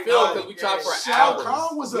though. play I feel him no because we tried for Shao hours.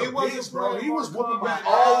 Kahn was a We wasn't bitch, bro. He playing was Mortal whooping my Kombat.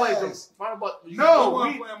 Always. ass. No, No, We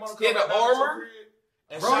we, playing Mortal He had Kombat the at armor. crib,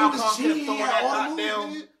 and bro, Shao he Kahn was kept cheating. He throwing had that all the knockdown.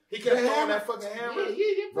 moves. He kept The throwing hammer. that fucking hammer.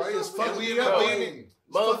 Bro, he was And fucking we me ended up. up Bro. beating.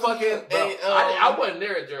 Motherfucking, Bro, hey, I wasn't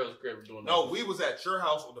there at Gerald's crib doing that. No, we was at your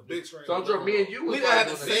house on the big screen. So I'm sure me and you was we gonna have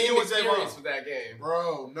the doing that. same You and Javon. experience with that game.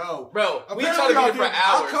 Bro, no. Bro, we Apparently tried to beat y'all it for didn't.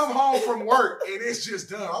 I hours. come home from work and it's just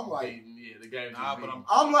done. I'm like, Yeah, the game. Nah, but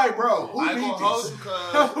I'm like, bro, who I ain't gonna hold beat you this?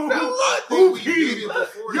 because Who I who think we beat beat it? it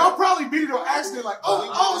before. Y'all that. probably beat it on accident. Like,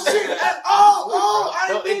 Oh, oh we shit, did. I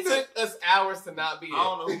No, didn't it mean to. took us hours to not beat I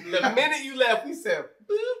don't know it. who did The it. minute you left, we said,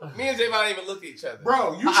 boop. Me and Javon didn't even look at each other.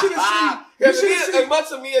 Bro, you should have seen. You Because should have as seen.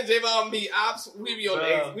 much of me and Javon be ops, we be on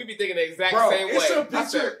Bro. we be thinking the exact Bro, same it's way. a I picture.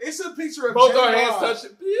 said, It's a picture of both our hands Javon.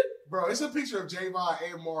 touching. Beep. Bro, it's a picture of Javon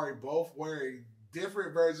and Maury both wearing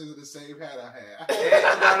different versions of the same hat I had. And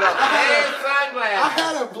I sunglasses.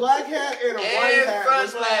 had a black hat and a white And hat. with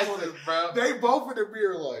sunglasses, bro. They both in the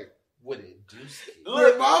mirror like, What it do ski?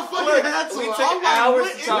 look, my fucking hats we on. took I'm like, hours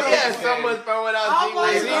what to is talk We this? had so much fun without I'm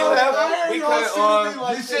like, G. you oh, have- man, we y'all cut sitting on- me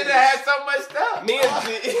like You this. should have had so much stuff.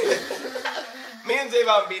 Me and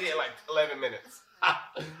Javon beat it in like 11 minutes.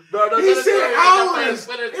 No, He said hours.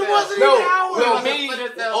 It wasn't No, even hours. no, was a me,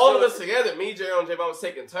 Splinter Cell all of joint. us together, me, Gerald, and Javon was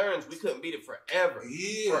taking turns. We couldn't beat it forever.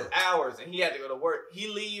 Yeah. For hours, and he had to go to work. He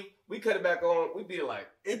leave, we cut it back on. We beat it like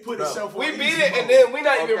It put Bro, itself on we beat easy it, mode. and then we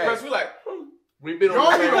not even Okay. impressed. We like, We've been on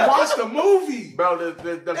Y'all the didn't even watch the movie. Bro, the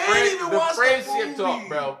They didn't even the watch the friendship movie. talk,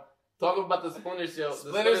 bro. Talk about the Splinter Cell,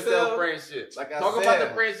 Splinter the Splinter Cell Cell? friendship. like I Talk said. about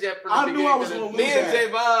the friendship from the I knew I was beginning gonna to Me the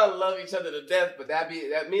and Javon love each other to death, but that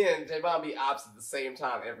me and Javon be ops at the same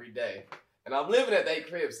time every day. And I'm living at that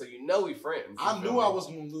crib, so you know we friends. I knew I was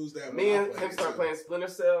gonna lose that. Me and him started playing Splinter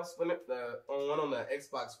Cell. On the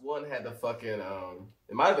Xbox One had the fucking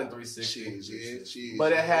it might have been 360.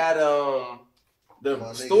 But it had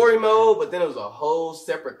the story mode, but then it was a whole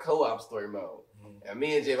separate co-op story mode. And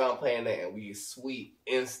me and Javon playing that, and we sweet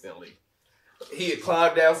instantly. He had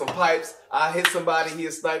climbed down some pipes. I hit somebody. He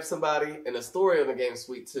had sniped somebody. And the story of the game is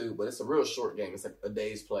sweet too, but it's a real short game. It's like a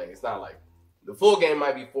day's play. It's not like the full game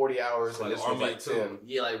might be 40 hours, and this one's like 10.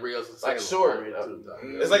 Yeah, like real. Like short.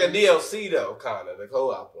 It's like a DLC though, kind of the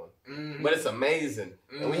co-op one. But it's amazing,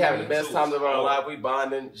 and we having the best time of our life. We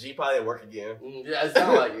bonding. G probably at work again. Yeah, it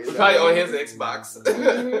sounds like it. He probably on his Xbox.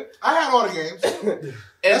 I had all the games.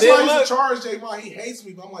 And that's why I used to charge J-Mon. He hates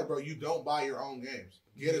me, but I'm like, bro, you don't buy your own games.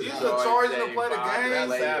 Get it. You should charge him to play the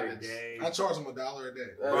game. I charge him $1 a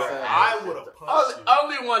day. I would have punched you.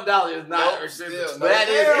 Only $1 is not. That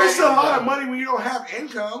is. It's a lot of money when you don't have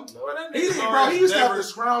income. He used to have to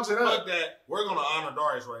scrounge it up. Fuck that. We're gonna honor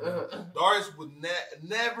Darius right now. Darius would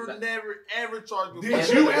never, ever charge me. Did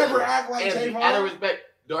you ever act like J-Mon? Out of respect,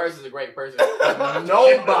 Darius is a great person.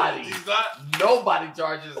 Nobody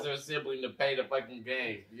charges their sibling to pay the fucking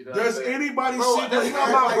game. You know does anybody that's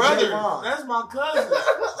not my brother. That's my cousin.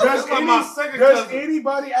 Does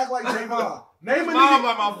anybody act like J-Mon? Name a nigga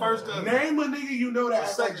like my first cousin. Name a nigga you know that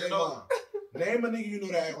act like J-Mon. Name a nigga you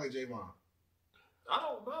know that act like J-Mon. I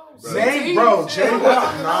don't know. Name, bro, J-Mon.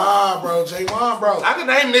 Nah, bro, J-Mon, bro. I can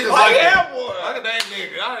name niggas like that. I can name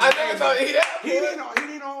niggas. I never thought he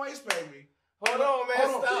didn't always pay me. Hold on, man.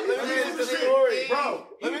 Stop. Let me finish the story. Bro,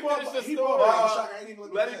 let me finish the story.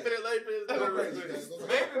 Let me finish the story.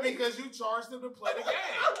 Maybe because you charged him to play the game.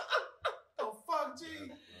 Oh, fuck, G.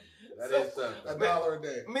 That is tough. $1 a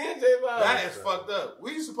day. Me and J-Mon. That is fucked up.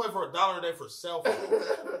 We used to play for $1 a day for cell phones.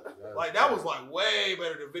 Like, that was like way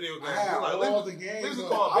better than video games. I had all the games.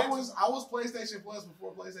 I was PlayStation Plus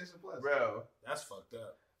before PlayStation Plus. Bro. That's fucked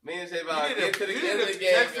up. Me and Javon get to the end of the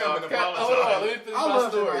game. Hold on, let me finish my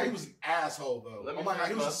story. He was an asshole though. Oh my God,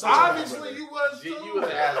 he was obviously you was too. You was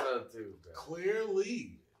an asshole too. Bro.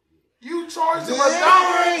 Clearly. You charged him $1.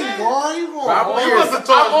 Why you going? I'm on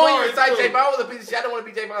your side. J-Bone was a piece of shit. I don't want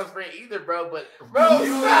to be J-Bone's friend either, bro. But bro,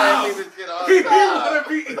 you gotta leave this shit on. He didn't want to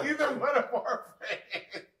be either one of our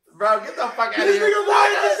friends. Bro, get the fuck out of here. This nigga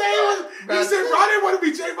Ryan he said I didn't want to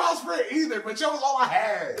be J-Bone's friend either, but that was all I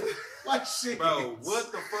had. Like shit. Bro,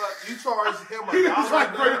 what the fuck? You charged him $1. He was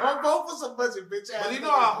like, bro, both of us a bunch of bitch ass. But you know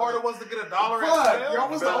how hard it was to get $1 at y'all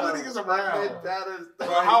was the only niggas around. Bro,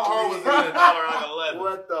 how hard was it to get $1 at 11?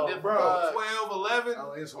 What the bro? 12, 11?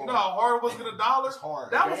 Oh, it's hard. You know how hard it was to get $1? It's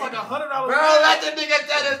hard. That was like $100. Bro, let the nigga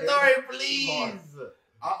tell the story, please.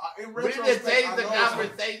 In we need to change the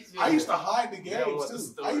conversation. I used to hide the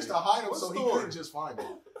games too. I used to hide them so he couldn't just find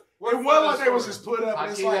them. It wasn't like they was just put up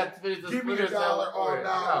and it's like, give me $1. Oh,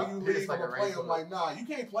 nah, when you leave, I'm going to play them. Like, nah, you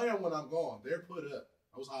can't play them when I'm gone. They're put up.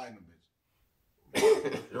 I was hiding them,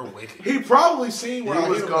 bitch. You're wicked. He probably seen where I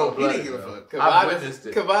was going. He didn't give a fuck.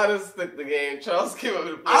 Kavadas took the game. Charles came up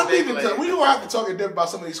with a I think we don't have to talk in depth about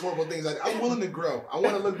some of these horrible things. I'm willing to grow. I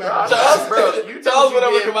want to look back. Charles, bro, you tell us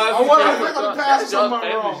whatever Kavadas. I want to look at the past and some of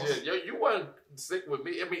my wrongs. You weren't sick with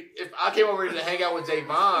me. I mean, if I came over here to hang out with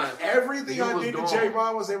J-Von, everything I did to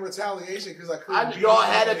J-Von was in retaliation because I couldn't. Y'all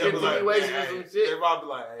had a continuation of some shit.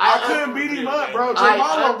 I couldn't beat him up, bro.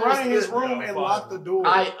 J-Von would run in his room and lock the door.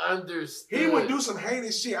 I understood. He would do some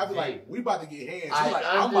heinous shit. I'd be like, "We about to get hands." I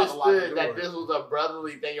understood that this was a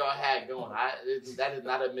brotherly thing y'all had going. That is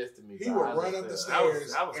not a miss to me. He would run up the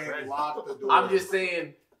stairs and lock the door. I'm just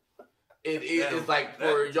saying. It's like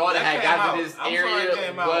for y'all to have got to this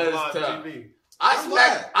area was tough.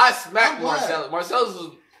 I smacked Marcellus. Marcellus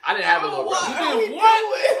was. I didn't have a little brother. You did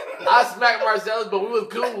what? I smacked Marcellus, but we was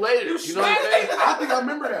cool later. You know what I'm saying? I think I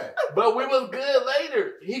remember that. But we was good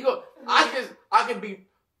later. I can be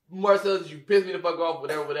Marcellus. You piss me the fuck off.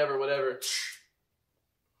 Whatever.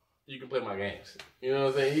 You can play my games. You know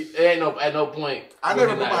what I'm saying? At no point. I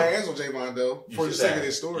never put my hands on J-Von though. For the sake of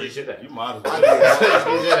this story, you should have. You might as well.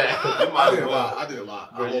 I did a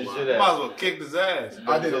lot. You might as well kicked his ass.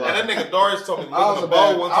 I did a lot. And that nigga Darius told me to look at the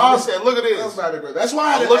bow one time. He said, "Look at this." That's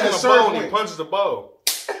why I look at the bow and he punches the bow.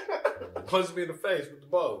 Punches me in the face with the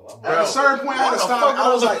bow. At a certain point, I had to stop.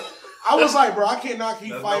 I was like, bro, I cannot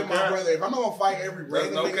keep fighting my brother. If I'm not gonna fight every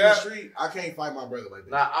random nigga in the street, I can't fight my brother like that.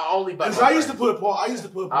 Nah, I only fight. Because I used to put Paul. I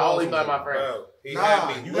only fight my friends.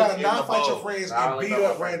 Nah, you gotta not fight your friends and beat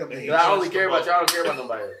up random niggas. I only care about y'all. I don't care about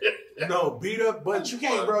nobody. No, beat up, but you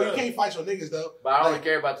can't, bro. You can't fight your niggas though. But I only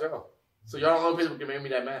care about y'all. So y'all don't know people can make me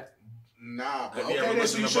that mad. Nah, bro. Okay, then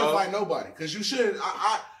so you shouldn't fight nobody. Because you shouldn't.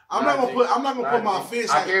 I'm not gonna put my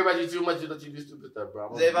fist. I care about you too much to let you do stupid stuff, bro.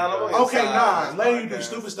 Okay, letting you do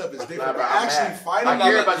stupid stuff is different. But actually fighting, I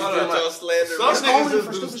care about you too much. Some niggas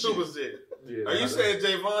just do stupid shit. Yeah, are you saying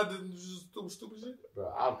Javon didn't do stupid shit?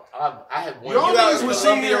 Bro, I have one. You out in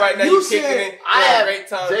Columbia right now. You kicking it. I had a great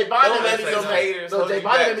time. Javon made me so mad. No,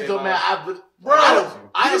 Javon made me so mad. Bro,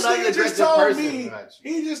 I this nigga just told me.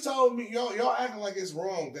 He just told me y'all acting like it's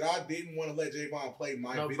wrong that I didn't want to let Javon play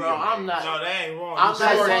my video. Bro, I'm not. No, that ain't wrong. I'm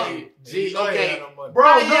not saying. G, okay, bro.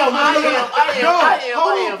 I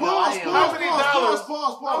am. Pause. How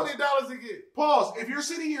many dollars it get? Pause. If you're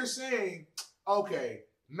sitting here saying, okay,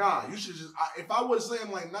 nah, you should just. If I would say,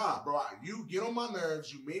 I'm like, nah, bro, you get on my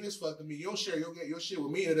nerves. You mean as fuck to me. You don't share your shit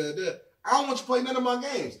with me. I don't want you to play none of my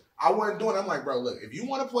games. I wasn't doing it. I'm like, bro, look, if you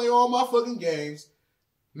want to play all my fucking games,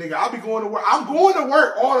 nigga, I'll be going to work. I'm going to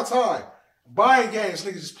work all the time. Buying games,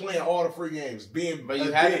 nigga, just playing all the free games. But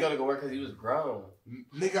you had to go to work because you was grown.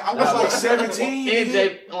 Nigga, I was like 17.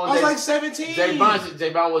 I was like 17.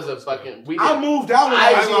 Javon was a fucking... I moved out when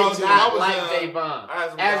I was 18. I was like Javon.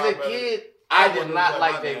 As a kid... I did not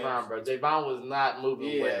like Javon, bro. Javon was not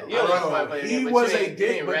moving well. He was a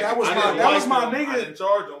dick, but that was my nigga. I didn't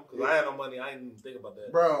charge him because I had no money. I didn't even think about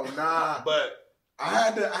that. Bro, nah. But I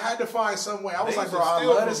had to find some way. I was like, bro, I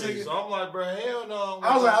love this nigga. So I'm like, bro, hell no.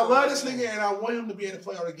 I was like, I love this nigga and I want him to be able to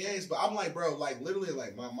play all the games. But I'm like, bro, like literally,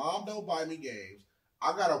 like my mom don't buy me games.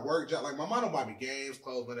 I got to work job. Like my mom don't buy me games,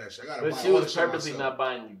 clothes, and that shit. I got to buy. But she was purposely not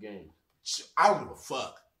buying you games. I don't give a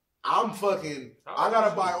fuck. I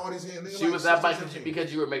gotta buy all these games. She was not buying you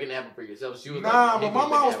because you were making it happen for yourself. She was nah, but my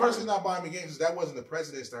mom was personally not buying me games because that wasn't the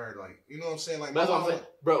precedence to her. Like, you know what I'm saying? Like, that's what I'm saying,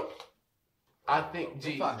 bro. I think,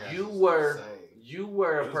 G, you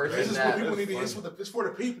were a person this is that... what people need to... It's for the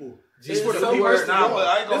people. It's for the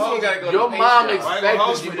people. Your mom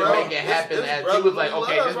expected you to make it happen as she was like,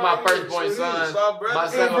 okay, this is my firstborn son. My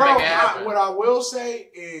son will make it happen. What I will say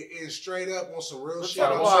is straight up on some real shit.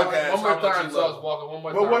 One more time, Sauce Walker. One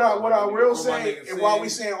more time. But what I will say, and while we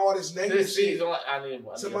saying all this negative shit, to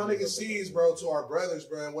my nigga C's, bro, to our brothers,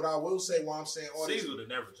 bro, and what I will say while I'm saying all this... C's would have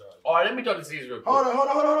never charged. All right, let me talk to C's real quick. Hold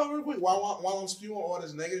on, real quick. While I'm spewing all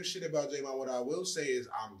this negative shit about J-Mon, what I will say is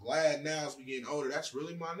I'm glad now as we getting older, that's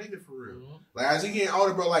really my nigga for real. Mm-hmm. Like, as he getting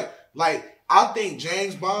older, bro, like I think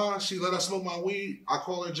James Bond, she let us smoke my weed. I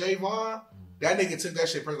call her J Vaughn. That nigga took that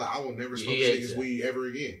shit personally. Like, I will never smoke this nigga's weed ever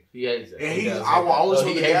again. He hates it. And I will always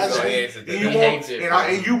smoke the gas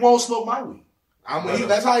and you won't smoke my weed.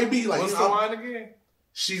 That's how he be. Like, what's the line again?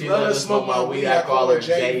 She let us smoke my weed. I call her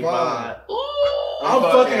J Vaughn. I'm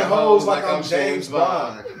fucking hoes like I'm James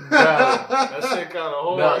Bond. That shit kind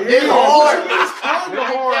of hard. It's hard. It's kind of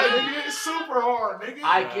hard, nigga. It's super hard, nigga.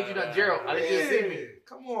 I get you that, Gerald. I didn't see me.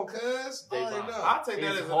 Come on, cuz. I take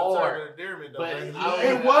that as an attack of endearment, though.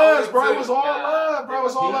 It was, bro. It was all love, bro. It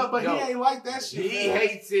was all love, but he ain't like that shit. He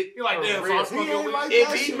hates it. He like, damn, he ain't like that shit.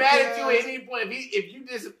 If he mad at you at any point, if you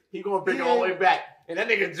just, he gonna bring it all the way back. And that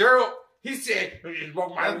nigga Gerald, he said, "You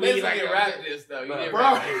broke my weed." Like you rap this though. You didn't bro.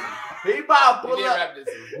 rap this. He about to pull up. Rap this.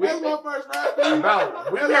 That's my first rap,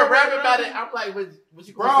 bro. We been rapping about it. I'm like, what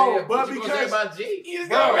you gonna say? What you gonna say about G? You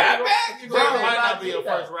just gonna rap back? You might not be your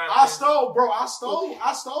first rap. I stole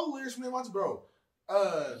lyrics from him, bro.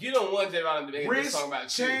 You don't want Javon to make wrist, a song about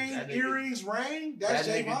chain, earrings, ring. That's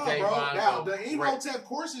Javon, bro. Now the Emotep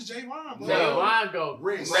course is Javon, bro. Javon go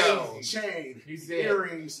wrist, chain,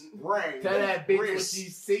 earrings, ring. Tell that bitch when she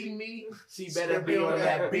see me, she better be on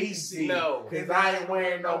that BC. No, cause I ain't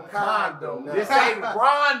wearing no condom. This ain't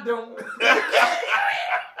rondom.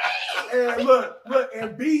 And look,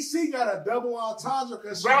 and BC got a double entendre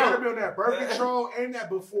because she better be on that birth control and that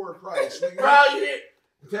before Christ. Nigga. Bro, you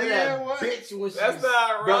tell that bitch when that's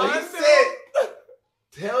not right. He said,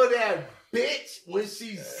 tell that bitch when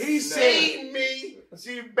she see me,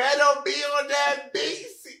 she better be on that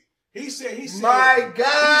BC. He said, my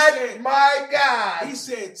God. He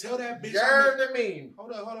said, tell that bitch.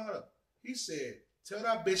 Hold up. He said, tell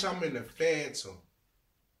that bitch I'm in the Phantom.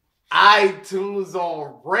 iTunes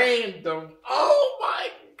on random. Oh my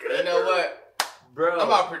goodness. You know what? Bro, I'm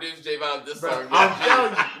about to produce Javon this song. I'm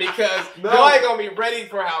telling you. Because y'all ain't going to be ready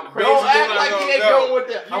for how crazy don't act like he ain't going with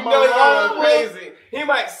that. You know he's going to go crazy. He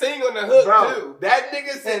might sing on the hook, too. That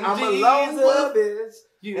nigga said, I'm alone with this.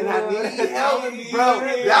 And I need help, bro.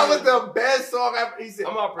 That was the best song ever. He said,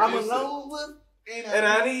 I'm alone with and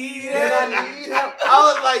I need help.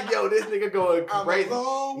 I was like, yo, this nigga going crazy.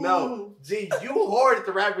 No, G, you hoarded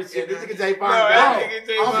the rapper shit. This nigga Javon got it.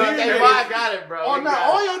 Javon got it, bro. Oh, no,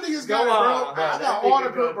 all y'all niggas got it, bro. I got all the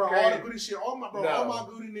good, bro. All the goody shit. All my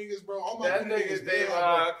goody niggas, bro. All my goody niggas.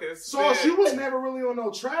 Javon. So you was never really on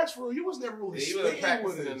no tracks for real. You was never really spitting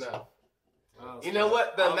with us. You know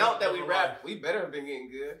what? The amount that we rap, we better have been getting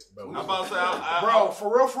good. Bro, I'm about to say, bro,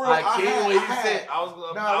 for real, I can't wait to say.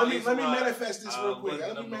 Let me manifest this real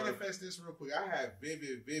quick. I had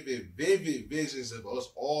vivid visions of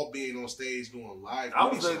us all being on stage doing live. I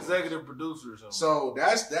was the executive producer or something. So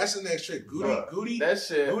that's the next trick. Goody, that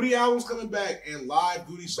shit. Goody albums coming back and live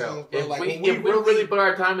Goody songs. Bro, If we really put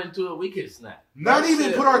our time into it, we could snap. Not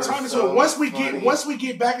even put our time into it. Once we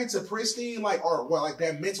get back into pristine, like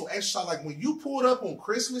that mental exercise, like when you pulled up on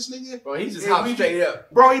Christmas, nigga. Bro, he just hopped straight up.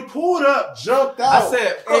 Bro, he pulled up, jumped out. I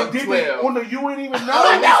said, and did it on the you ain't even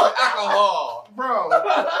know. Alcohol. Bro.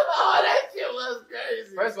 Oh, that shit was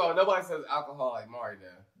crazy. First of all, nobody says alcohol like Mari now.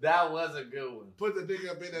 That was a good one. Put the dick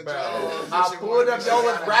up in the Bro, jar. I pulled up, y'all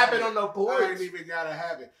was rapping on the porch. I ain't even gotta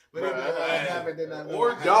have it. But if I have it, then I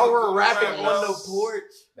know. Y'all were rapping on the porch.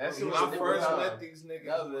 That shit when was I first met these niggas.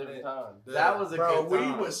 That was a different time. That was a good time.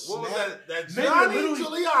 We was What was that nigga, Johnny literally,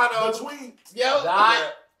 Giuliano between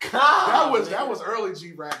That that was early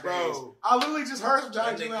G rap days. Bro. I literally just heard some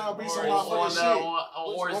Johnny Giuliano beats on my fucking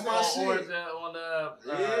shit.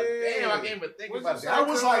 Damn, I can't even think about that. That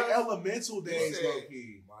was like elemental days, low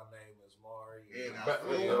key. My name is Mari. That's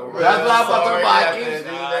what I'm talking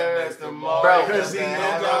about. Bro, because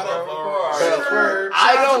I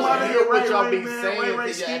don't hear what y'all be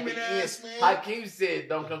saying to you. Hakeem said,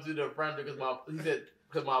 "Don't come through the front door,"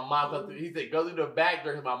 because my mom come through. He said, "Go through the back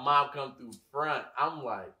door because my mom come through front." I'm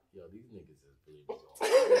like, yo, these niggas is really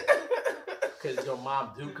because your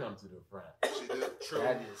mom do come to the front. She do. True.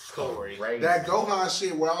 That is story. That Gohan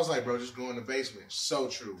shit where I was like, bro, just go in the basement. So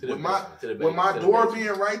true. With my door being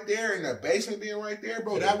right there and the basement being right there,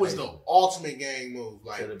 bro, that was the ultimate gang move.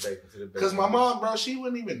 Like, because my mom, bro, she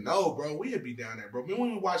wouldn't even know, bro. We'd be down there, bro. Remember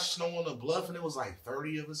when we watched Snow on the Bluff and it was like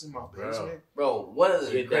 30 of us in my basement? Bro, one of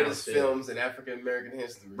the greatest films in African American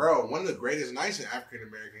history. Bro, one of the greatest nights in African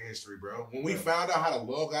American history, bro. When we found out how to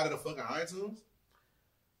log out of the fucking iTunes.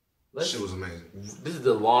 Shit was amazing. This is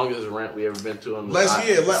the longest rant we ever been to on the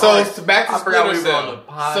So back to Splinter Cell.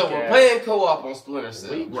 So we're playing co-op on Splinter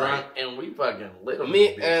Cell. We drunk and we fucking lit on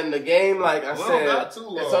me and the game, like I said, not too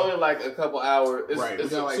long. It's only like a couple hours. It's, right,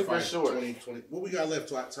 it's like super short. 20. What we got left,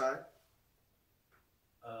 Ty?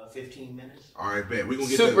 15 minutes. All right, bet. We're going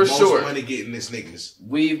to get super the most money getting this niggas.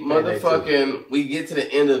 We we get to the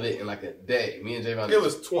end of it in like a day. Me and Javon. It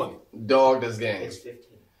was 20. Dog this game. It's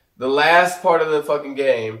 15. The last part of the fucking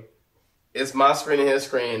game, it's my screen and his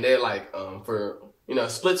screen. They're like, for,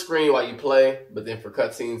 split screen while you play, but then for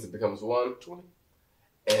cutscenes, it becomes 1:20.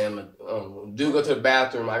 And dude go to the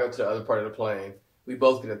bathroom, I go to the other part of the plane. We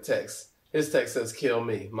both get a text. His text says, kill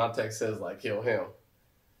me. My text says, like, kill him.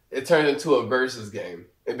 It turned into a versus game.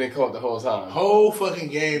 It been called the whole time. Whole fucking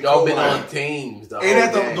game. Y'all been on teams.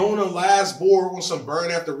 And on the last board on some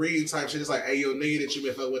burn after reading type shit, it's like, hey, yo, nigga that you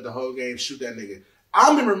been fucking with the whole game, shoot that nigga.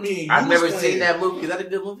 I remember me and you. I've never seen that movie. Is that a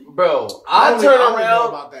good movie? Bro, I turn around.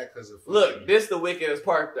 About that look, this the wickedest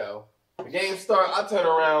part though. The game start, I turn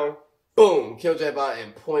around, boom, kill J-Bot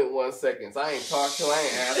in 0.1 seconds. I ain't talk to him, I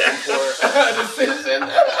ain't asking for a decision.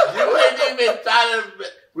 You ain't even trying to.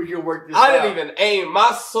 We can work this I didn't even aim.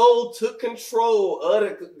 My soul took control of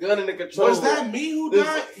the gun in the controller. Was that me who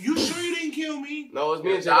died? You sure you didn't kill me? No, it was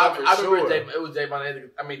me and J-Bot for sure. It was J-Bot.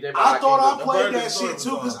 I thought I played that shit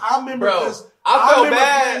too because I remember. Bro, I felt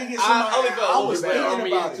bad. I only felt a little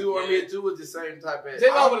bad. Army 2 was the same type of.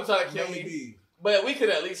 J-Bot would have tried to kill me. But we could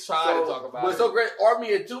at least try to talk about it. What's so great?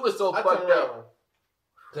 Army of 2 is so fucked up.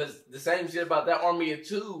 Because the same shit about that Army of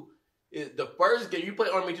 2 is the first game. You play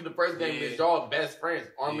Army 2, the first game is y'all best friends.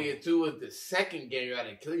 Army of 2 is the second game you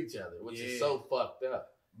gotta kill each other, which is so fucked up.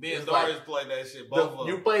 Me and Darius played that shit. Both of them.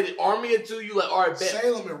 You played the Army of 2, you like, all right, bet.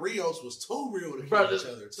 Salem and Rios was too real to kill each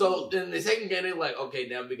other. So in the second game, they're like, okay,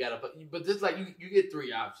 now we gotta. But this like you get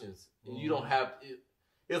 3 options, and you don't have.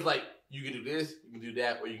 It's like you can do this, you can do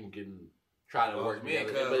that, or you can try to work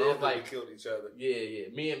together. But it's like killed each other. Yeah.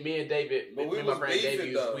 Me and David, me and my friend David,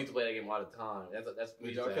 we used to play that game all the time. That's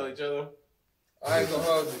did y'all kill each other? I ain't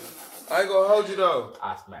gonna hold you though.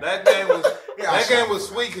 I smacked that game was that game was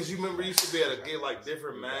sweet because you remember you used to be able to get like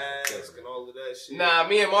different masks and all of that shit. Nah,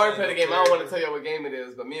 me and Mari played a game. I don't want to tell you what game it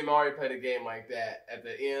is, but me and Mari played a game like that. At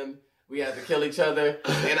the end, we had to kill each other,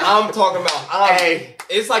 and I'm talking about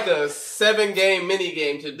it's like a 7-game mini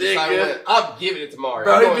game to decide when. I'm giving it to Mari.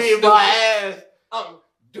 Bro, he beat my ass.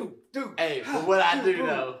 Dude. Hey, but what I do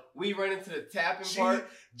though, we run into the tapping part.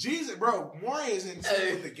 Jesus, bro, Maury is in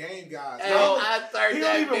with the game gods. Hey, he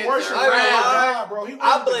don't even worship God, bro.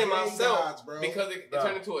 I blame myself because it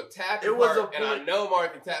turned into a tapping part, and I know Maury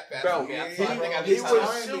can tap fast for me. I think I did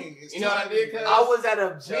shooting. You know what I did?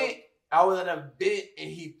 I was at a bit, and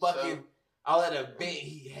he fucking I was at an event,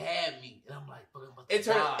 he had me, and I'm like, fuck, I'm about to It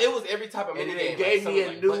turned. die. It was every type of And mini then game. it gave me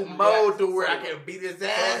a new mode to where I can beat his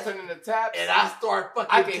ass, turning the taps, and I start fucking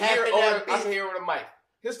I can hear tapping over. that I bitch. can hear over the mic.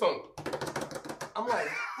 His phone. I'm like,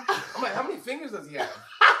 how many fingers does he have?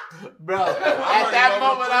 Bro, at that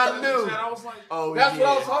moment I knew. I was like, Oh, That's what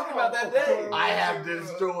I was talking about that day. I have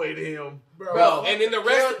destroyed him. Bro, and then the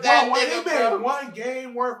rest of that Bro, nigga, he made bro. one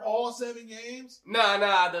game worth all 7 games? Nah.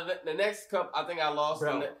 The next cup, I think I lost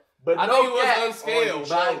Bro. on it. But I no think it was cap. unscaled,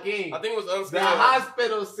 bro. But again, I think it was the unscaled.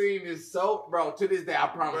 hospital scene is so, bro. To this day, I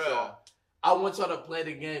promise Bro. y'all. I want y'all to play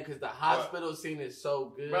the game because the hospital scene is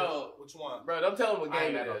so good. Bro, which one? bro, don't tell him what I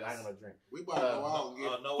game ain't it is. gonna drink. We about to go out and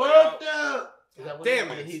get No Way Out. fucked up. Is that what Damn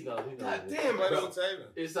it it. is? He knows. God it. damn Play it, the bro. Taven.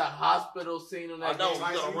 It's a hospital scene on that I know. game.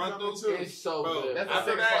 You gotta run through. It's so Bro, good. That's the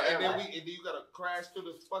after same that, part and then everybody- you gotta crash through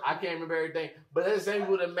the fucking. I can't remember everything, but that's the same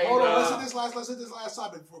people that made. Hold on, let's hit this last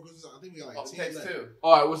topic before, because I think we got like Oh, 10 text left. two.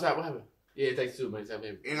 All right, what's that? What happened? Yeah, it takes two, man.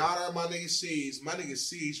 In honor of my nigga Siege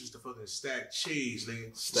used to fucking stack cheese,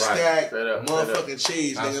 nigga. Stack. Stack Straight up, motherfucking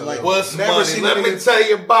cheese, nigga. Absolutely. Like, What's never money? seen Let a me nigga. tell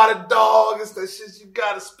you about a dog. It's the shit you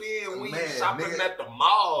gotta spend when Man, you shopping nigga. at the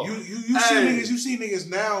mall. You Hey. see niggas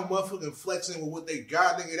now motherfucking flexing with what they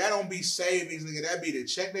got, nigga. That don't be savings, nigga. That be the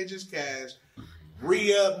check they just cashed,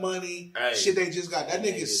 re-up money, Hey. shit they just got. That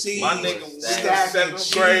nigga see My nigga was in stacking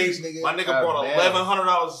 7th grade. cheese, nigga. My nigga God brought damn.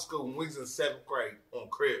 $1,100 to school when we was in 7th grade on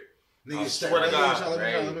crib. Nigga, I stack. swear to God.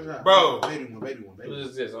 Let me try. Bro. Baby one. What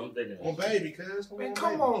is this? I'm thinking. On baby, cuz. Man,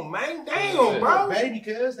 come on, man. Yeah. Damn, bro. Baby,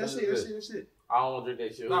 cuz. That's What it. is That's it. I don't want to drink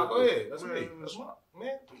that shit. Nah, go ahead. That's me. Man. That's my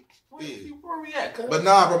man. Yeah. Where we at, cuz? But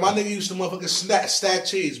nah, bro, my nigga used to motherfucking stack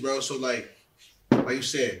cheese, bro. So like you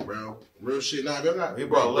said, bro, real shit. Nah, bro, He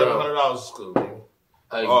brought $1,100 to school,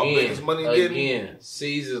 nigga. biggest money getting? Again,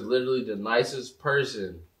 C's is literally the nicest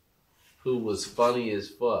person who was funny as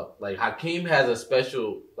fuck. Like Hakeem has a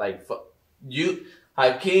special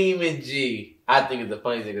Hakeem and G. I think is the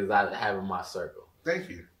funniest niggas I have in my circle. Thank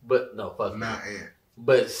you. But no, fuck Nah, you. and.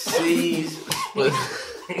 But C's was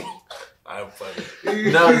I'm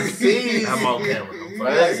funny. no C's. I'm on camera. I'm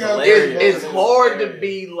funny. That's Yeah, hilarious. It's hard to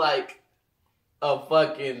be like a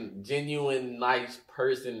fucking genuine nice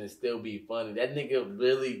person and still be funny. That nigga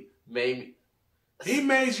really made me. He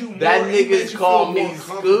made you more. That he made niggas you call feel me more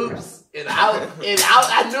comfortable. Scoops, and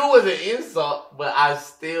I knew it was an insult, but I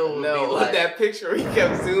still would No, be with like, that picture, he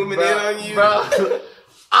kept zooming bro, in on you. bro.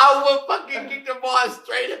 I would fucking kick the ball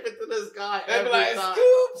straight up into the sky They'd every be like, time.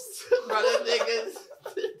 Scoops. Bro, that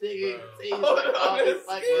nigga, Hold on,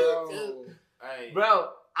 fucking Scoops. Scoops. Hey, Bro,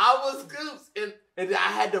 I was Scoops, and I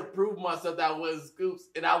had to prove myself that I was Scoops,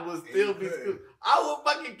 and I would still be Scoops. I would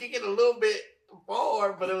fucking kick it a little bit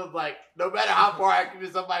forward, but it was like, no matter how far I kick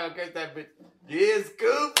it, somebody gonna catch that bitch. Yeah,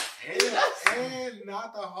 Scoops. And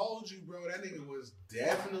not to hold you, bro, that nigga was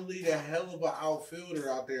definitely the hell of an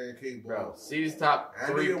outfielder out there in King Bro, Ball. see these top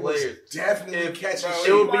That 3 nigga was players. definitely If- catching bro, shit.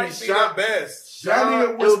 it would be might Sean- the best. That nigga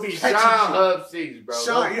It was would be catching Sean shit. Hub C's, bro.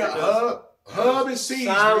 Sean, yeah, Hub and C's,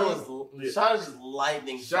 bro. Sean's just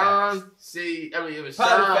lightning fast. Sean C. I mean, it was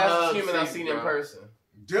Probably Sean the fastest Hub human I've C's, seen bro. in person.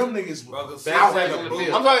 Them niggas Bro, was the out C's in like the a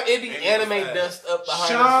booth. I'm talking it be And anime fast. dust up behind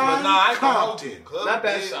Sean the But nah, I ain't gonna hold Compton. you. scene. Not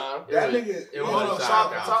that Sean. That was- nigga, it Hold was on, Sean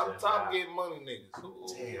top Compton. top getting money niggas.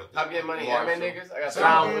 Ooh. Top getting money Marshall. anime niggas. I got Sean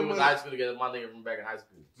Sean, Sean. we was in high school together. My nigga from back in high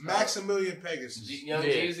school. Maximilian Pegasus. Young Yeah,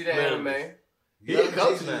 Jeezy, the literally. anime. He Young a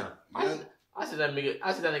coach Jeezy. now. I see that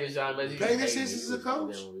nigga Sean Messi. Pegasus is a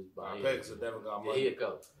coach? Pegasus never got Yeah, he money. a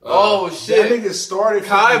coach. Oh That shit! nigga started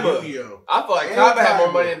from Kaiba. Yu-Gi-Oh. I feel like And Kaiba had more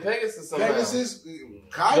Kaiba. money than Pegasus somehow. Pegasus, No,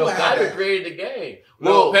 Kaiba had Kaiba that. created the game.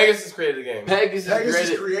 No, Well, Pegasus created the game. Pegasus Pegasus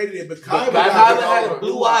created. created it, but But Kaiba Kaiba got Kaiba had a all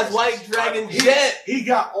blue eyes eyes. white dragon He- jet. He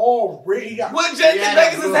got all red. He got. What jet He did had a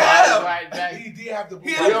Pegasus blue have? eyes, right, Jack. He did have the.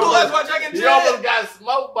 He had a blue eyes white dragon He almost jet. got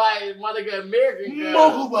smoked by my nigga American girl.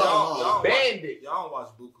 Mokuba. Y'all Bandit. Y'all don't watch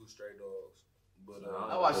Buku Stray Dogs, but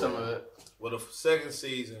I watched some of it. Well, the second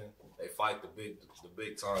season, they fight the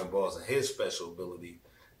big time boss, and his special ability,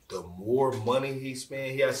 the more money he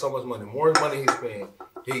spend, he has so much money. The more money he spend,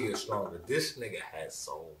 he gets stronger. This nigga has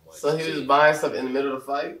so much. So he was buying stuff in the middle of the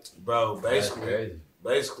fight. Bro, basically,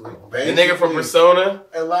 The nigga from Persona.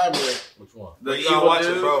 Elaborate. Which one? The you gotta evil watch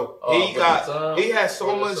dude. it, bro. Oh, He has so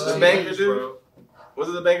for the much. son. The banker cheese, dude? bro. Was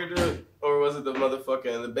it the banker dude, or was it the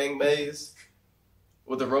motherfucking the Bang Maze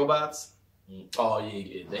with the robots Oh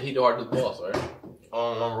yeah. He the hardest boss, right?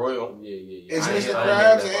 on Royal? Yeah. Is I Mr. ain't Krabs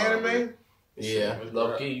that an far, anime? Yeah. bro.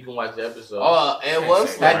 Low key, you can watch the episode. Oh, and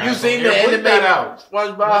once Have you seen the Yeah, bleep anime that out.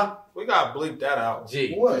 SpongeBob? We gotta bleep that out.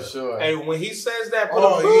 G. for What? sure. Hey, when he says that, put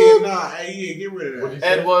Oh a yeah, boop. nah. Hey, yeah, get rid of that.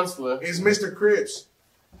 Ed Wunsler. It's Mr. Cripps.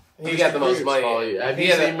 He got the most money. Oh yeah. Have He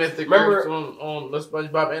you had seen a- Mr. remember- Krabs on the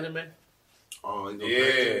SpongeBob anime? Oh,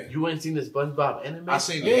 yeah. You ain't seen the SpongeBob anime? I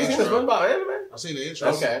seen You the ain't seen the intro. SpongeBob anime? I seen the intro.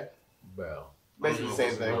 Okay. Bro. Basically the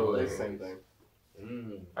same thing. Oh, It's the same thing.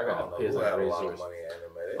 I got Who pissed had like a lot of resource. money in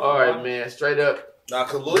anime? All right, man. Straight up. Now,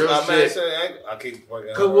 Real Kahlua, shit. I keep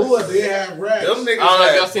fucking. Kahlua did have rats. Them niggas I don't know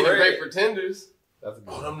if y'all had seen the bread. Great Pretenders. That's a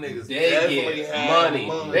good Oh, them niggas They definitely get had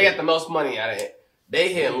money. They got the most money out of it.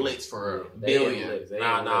 They hit licks for a billion.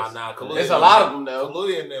 Nah. Kahlua There's a lot of them though.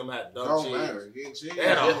 Kahlua and them had dumb Don't cheese. matter. Get cheese. They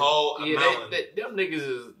had a whole Yeah, mountain. them niggas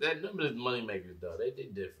is them is money makers though. They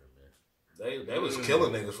different, man. They was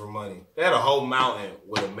killing niggas for money. They had a whole mountain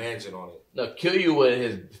with a mansion on it. No, kill you when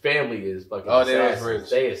his family is fucking. Oh, they was assassins. rich.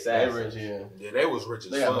 They They assassins. rich, yeah. Yeah, they was rich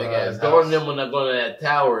as They got fuck. big ass Going house. them when they're going to that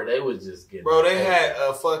tower, they was just getting. Bro, they had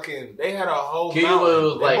a fucking. They had a whole Killua mountain.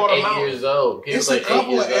 was They like bought a 8 mountain. years old. Killua It's was a like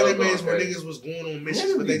couple 8 of years old animes where going niggas was going on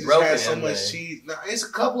missions, Niggas but be they just broken had so anime. much cheese. Now, it's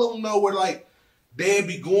a couple of them though where like they'd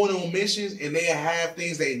be going on missions and they have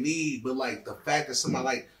things they need, but like the fact that somebody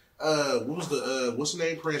like what was the what's her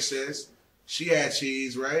name, Princess? She had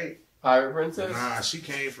cheese, right? Pirate Princess? Nah, she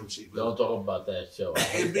came from cheese. Don't talk about that show. I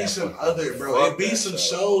hate It be that some fucking other, show. bro. Fuck It be that some show.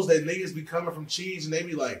 shows that niggas be coming from cheese and they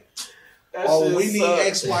be like, That oh, shit we need suck.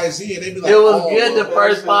 X, Y, Z, and they be like, It was oh, good the that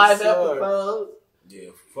first shit 5 suck. episodes. Yeah,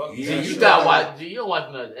 fuck. Yeah, G, that you shit. got watch. G, you don't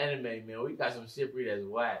watch no anime, man. We got some shit for you that's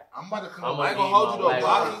whack. I'm about to come. I'm I ain't gonna gonna hold you Baki. though,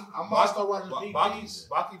 Baki. I'm about to start watching PPs.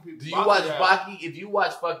 Baki people. Do you watch Baki? If you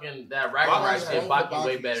watch fucking that Ragnarok Baki shit, has Baki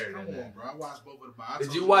way better Come than on, that. bro. I watched both of the Baki.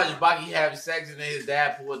 Did you watch Baki have sex and then his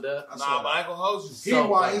dad pulled up? Nah, but I ain't gonna hold you. He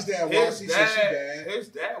watched his dad. Watched. He said she bad. His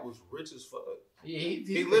dad was rich as fuck. Yeah,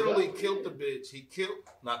 He literally killed the bitch. He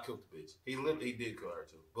not killed the bitch. He did kill her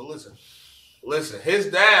too. But listen. His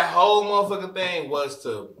dad whole motherfucking thing was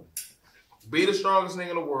to be the strongest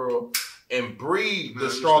nigga in the world and breed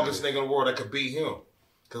the strongest nigga in the world that could beat him.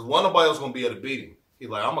 Cause one nobody was gonna be able to beat him. He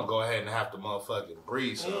like, I'm gonna go ahead and have to motherfucking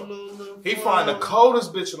breed some. He find the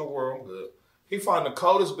coldest bitch in the world. Good. He find the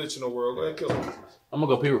coldest bitch in the world. Go ahead, kill him. I'm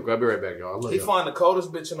gonna go pee. I'll be right back, y'all. He find the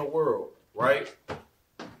coldest bitch in the world, right?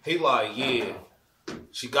 He like, yeah,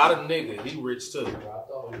 she got a nigga. He rich too.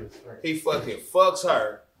 He fucking fucks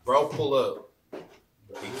her. Bro, pull up.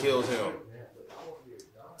 He kills him.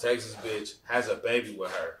 Takes his bitch, has a baby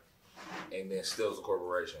with her, and then steals the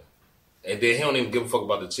corporation. And then he don't even give a fuck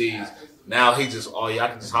about the cheese. Now he just, I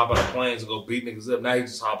can just hop out of planes and go beat niggas up. Now he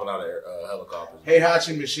just hopping out of helicopters. Hey,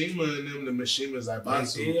 Hachi Mishima and them, the Mishima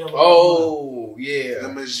Zaibatsu. Oh, The yeah.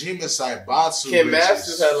 Mishima Zaibatsu. Kim bitch Masters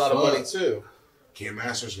is had a lot of fuck. money too. Kim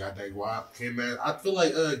Masters got that guap. I feel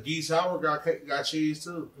like Geese Howard got cheese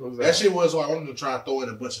too. Who's That shit was why I wanted to try and throw in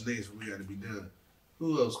a bunch of names, but we got to be done.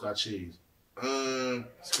 Who else got cheese?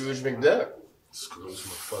 Scrooge McDuck. Scrooge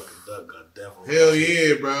motherfucking duck got devil. Hell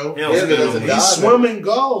yeah, bro. He don't Yeah, spend that's no a money. dog. He's swimming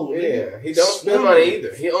gold. Yeah, nigga. he don't spend money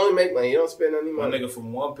either. He only make money. He don't spend any My money. nigga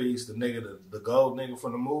from One Piece, the nigga, the gold nigga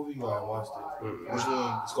from the movie, I watched it. Which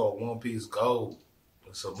one? It's called One Piece Gold.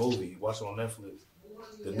 It's a movie. Watch it on Netflix.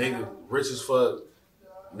 The nigga rich as fuck.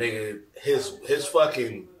 Nigga, his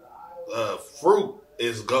fucking fruit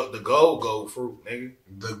is the gold fruit, nigga.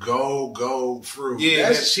 The gold fruit. Yeah,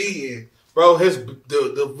 That's cheating. Bro, the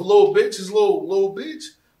little bitch, his little bitch,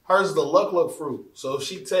 hers is the luck fruit. So if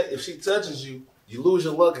she touches you, you lose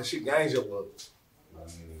your luck and she gains your luck.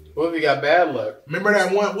 What if he got bad luck? Remember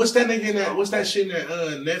that one? What's that nigga in that? What's that shit in that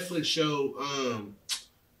Netflix show?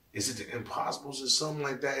 Is it The Impossibles or something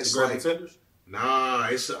like that? It's Great like Pretenders? nah.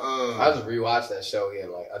 It's I just rewatched that show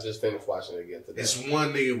again. Like I just finished watching it again today. it's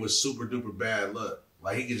one nigga with super duper bad luck.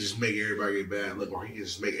 Like he could just make everybody get bad luck, or he could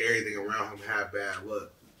just make everything around him have bad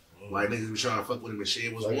luck. Like niggas was trying to fuck with him and shit.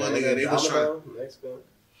 It was Like, one that nigga nigga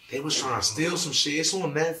they was trying to steal some shit. It's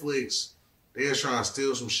on Netflix. They was trying to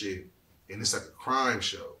steal some shit, and it's like a crime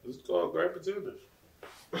show. It's called Great Pretenders.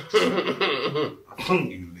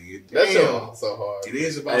 You nigga, That's damn. so hard. It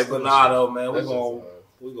is about Hey, stealing but nah, shit. though, man, That's just hard.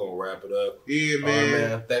 we gonna wrap it up. Yeah, Oh, man.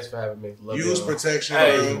 man. Thanks for having me. Love Use y'all. protection.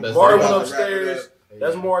 Hey, bro. Maury We went about to wrap it upstairs. up.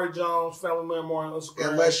 That's Maury Jones, family man Maury on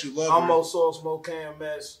Instagram. Unless you love I'm her. Mo Soul Smoke Can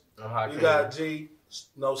Mess. I'm hot. You got G,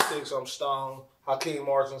 No Sticks, I'm Stone, Hakeem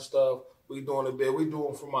Martin stuff. We doing a bit. We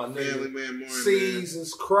doing for my Family nigga. man, more man.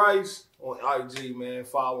 Jesus Christ on IG, man.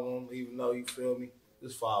 Follow him, even though you feel me.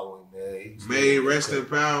 Just follow him, man. He's May he rest in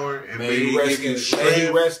power and may he rest give you in, may he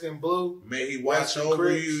strength. rest in blue. May he watch rest in over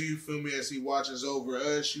Crips. you feel me, as he watches over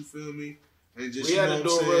us, you feel me? And just, We you had know to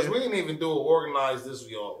what do I'm it. saying? We didn't even do it organized this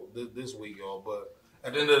week, y'all. But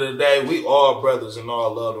at the end of the day, we all brothers and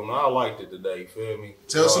all love them. I liked it today. You feel me?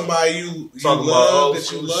 Tell somebody you talking about love old that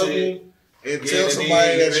you school love shit. them. And Get tell it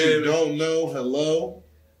somebody in, that you baby. don't know hello.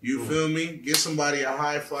 You feel me? Get somebody a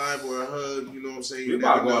high five or a hug. You know what I'm saying? We You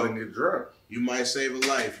about never to go out know. and get drunk. You might save a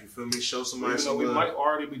life. You feel me? Show somebody Even though some we love. might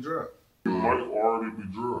already be drunk. might already be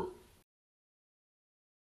drugged.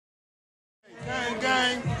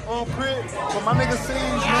 Gang on Crit. For my nigga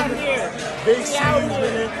C's, nigga. Big C's,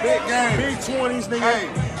 nigga. Big gang. Big 20s, nigga.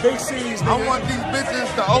 Hey. Big C's, nigga. I want these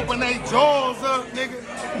bitches to open their jaws up, nigga.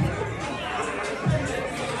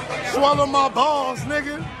 Swallow my balls,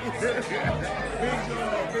 nigga.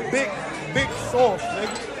 Big sauce,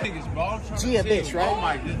 nigga. She a bitch, right? Oh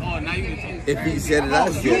my god. Oh, now you can If he said it, I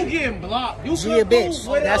you said it. getting blocked. You She a bitch.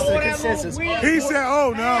 cool, That's the that consensus. little weird He boy. said,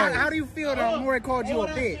 oh no. How do you feel that Maury called you a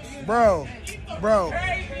bitch? Bro,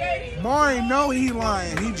 Maury know he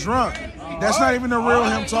lying. He drunk. That's not even the real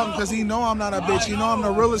him talking because he know I'm not a bitch. He know I'm the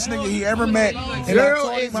realest nigga he ever met. And Zero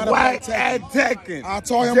is whack at Tekken. I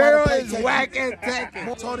told him Zero how to play is Tekken. whack at Tekken.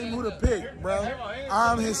 I told him who to pick, bro.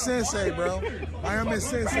 I'm his sensei, bro. I am his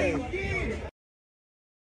sensei.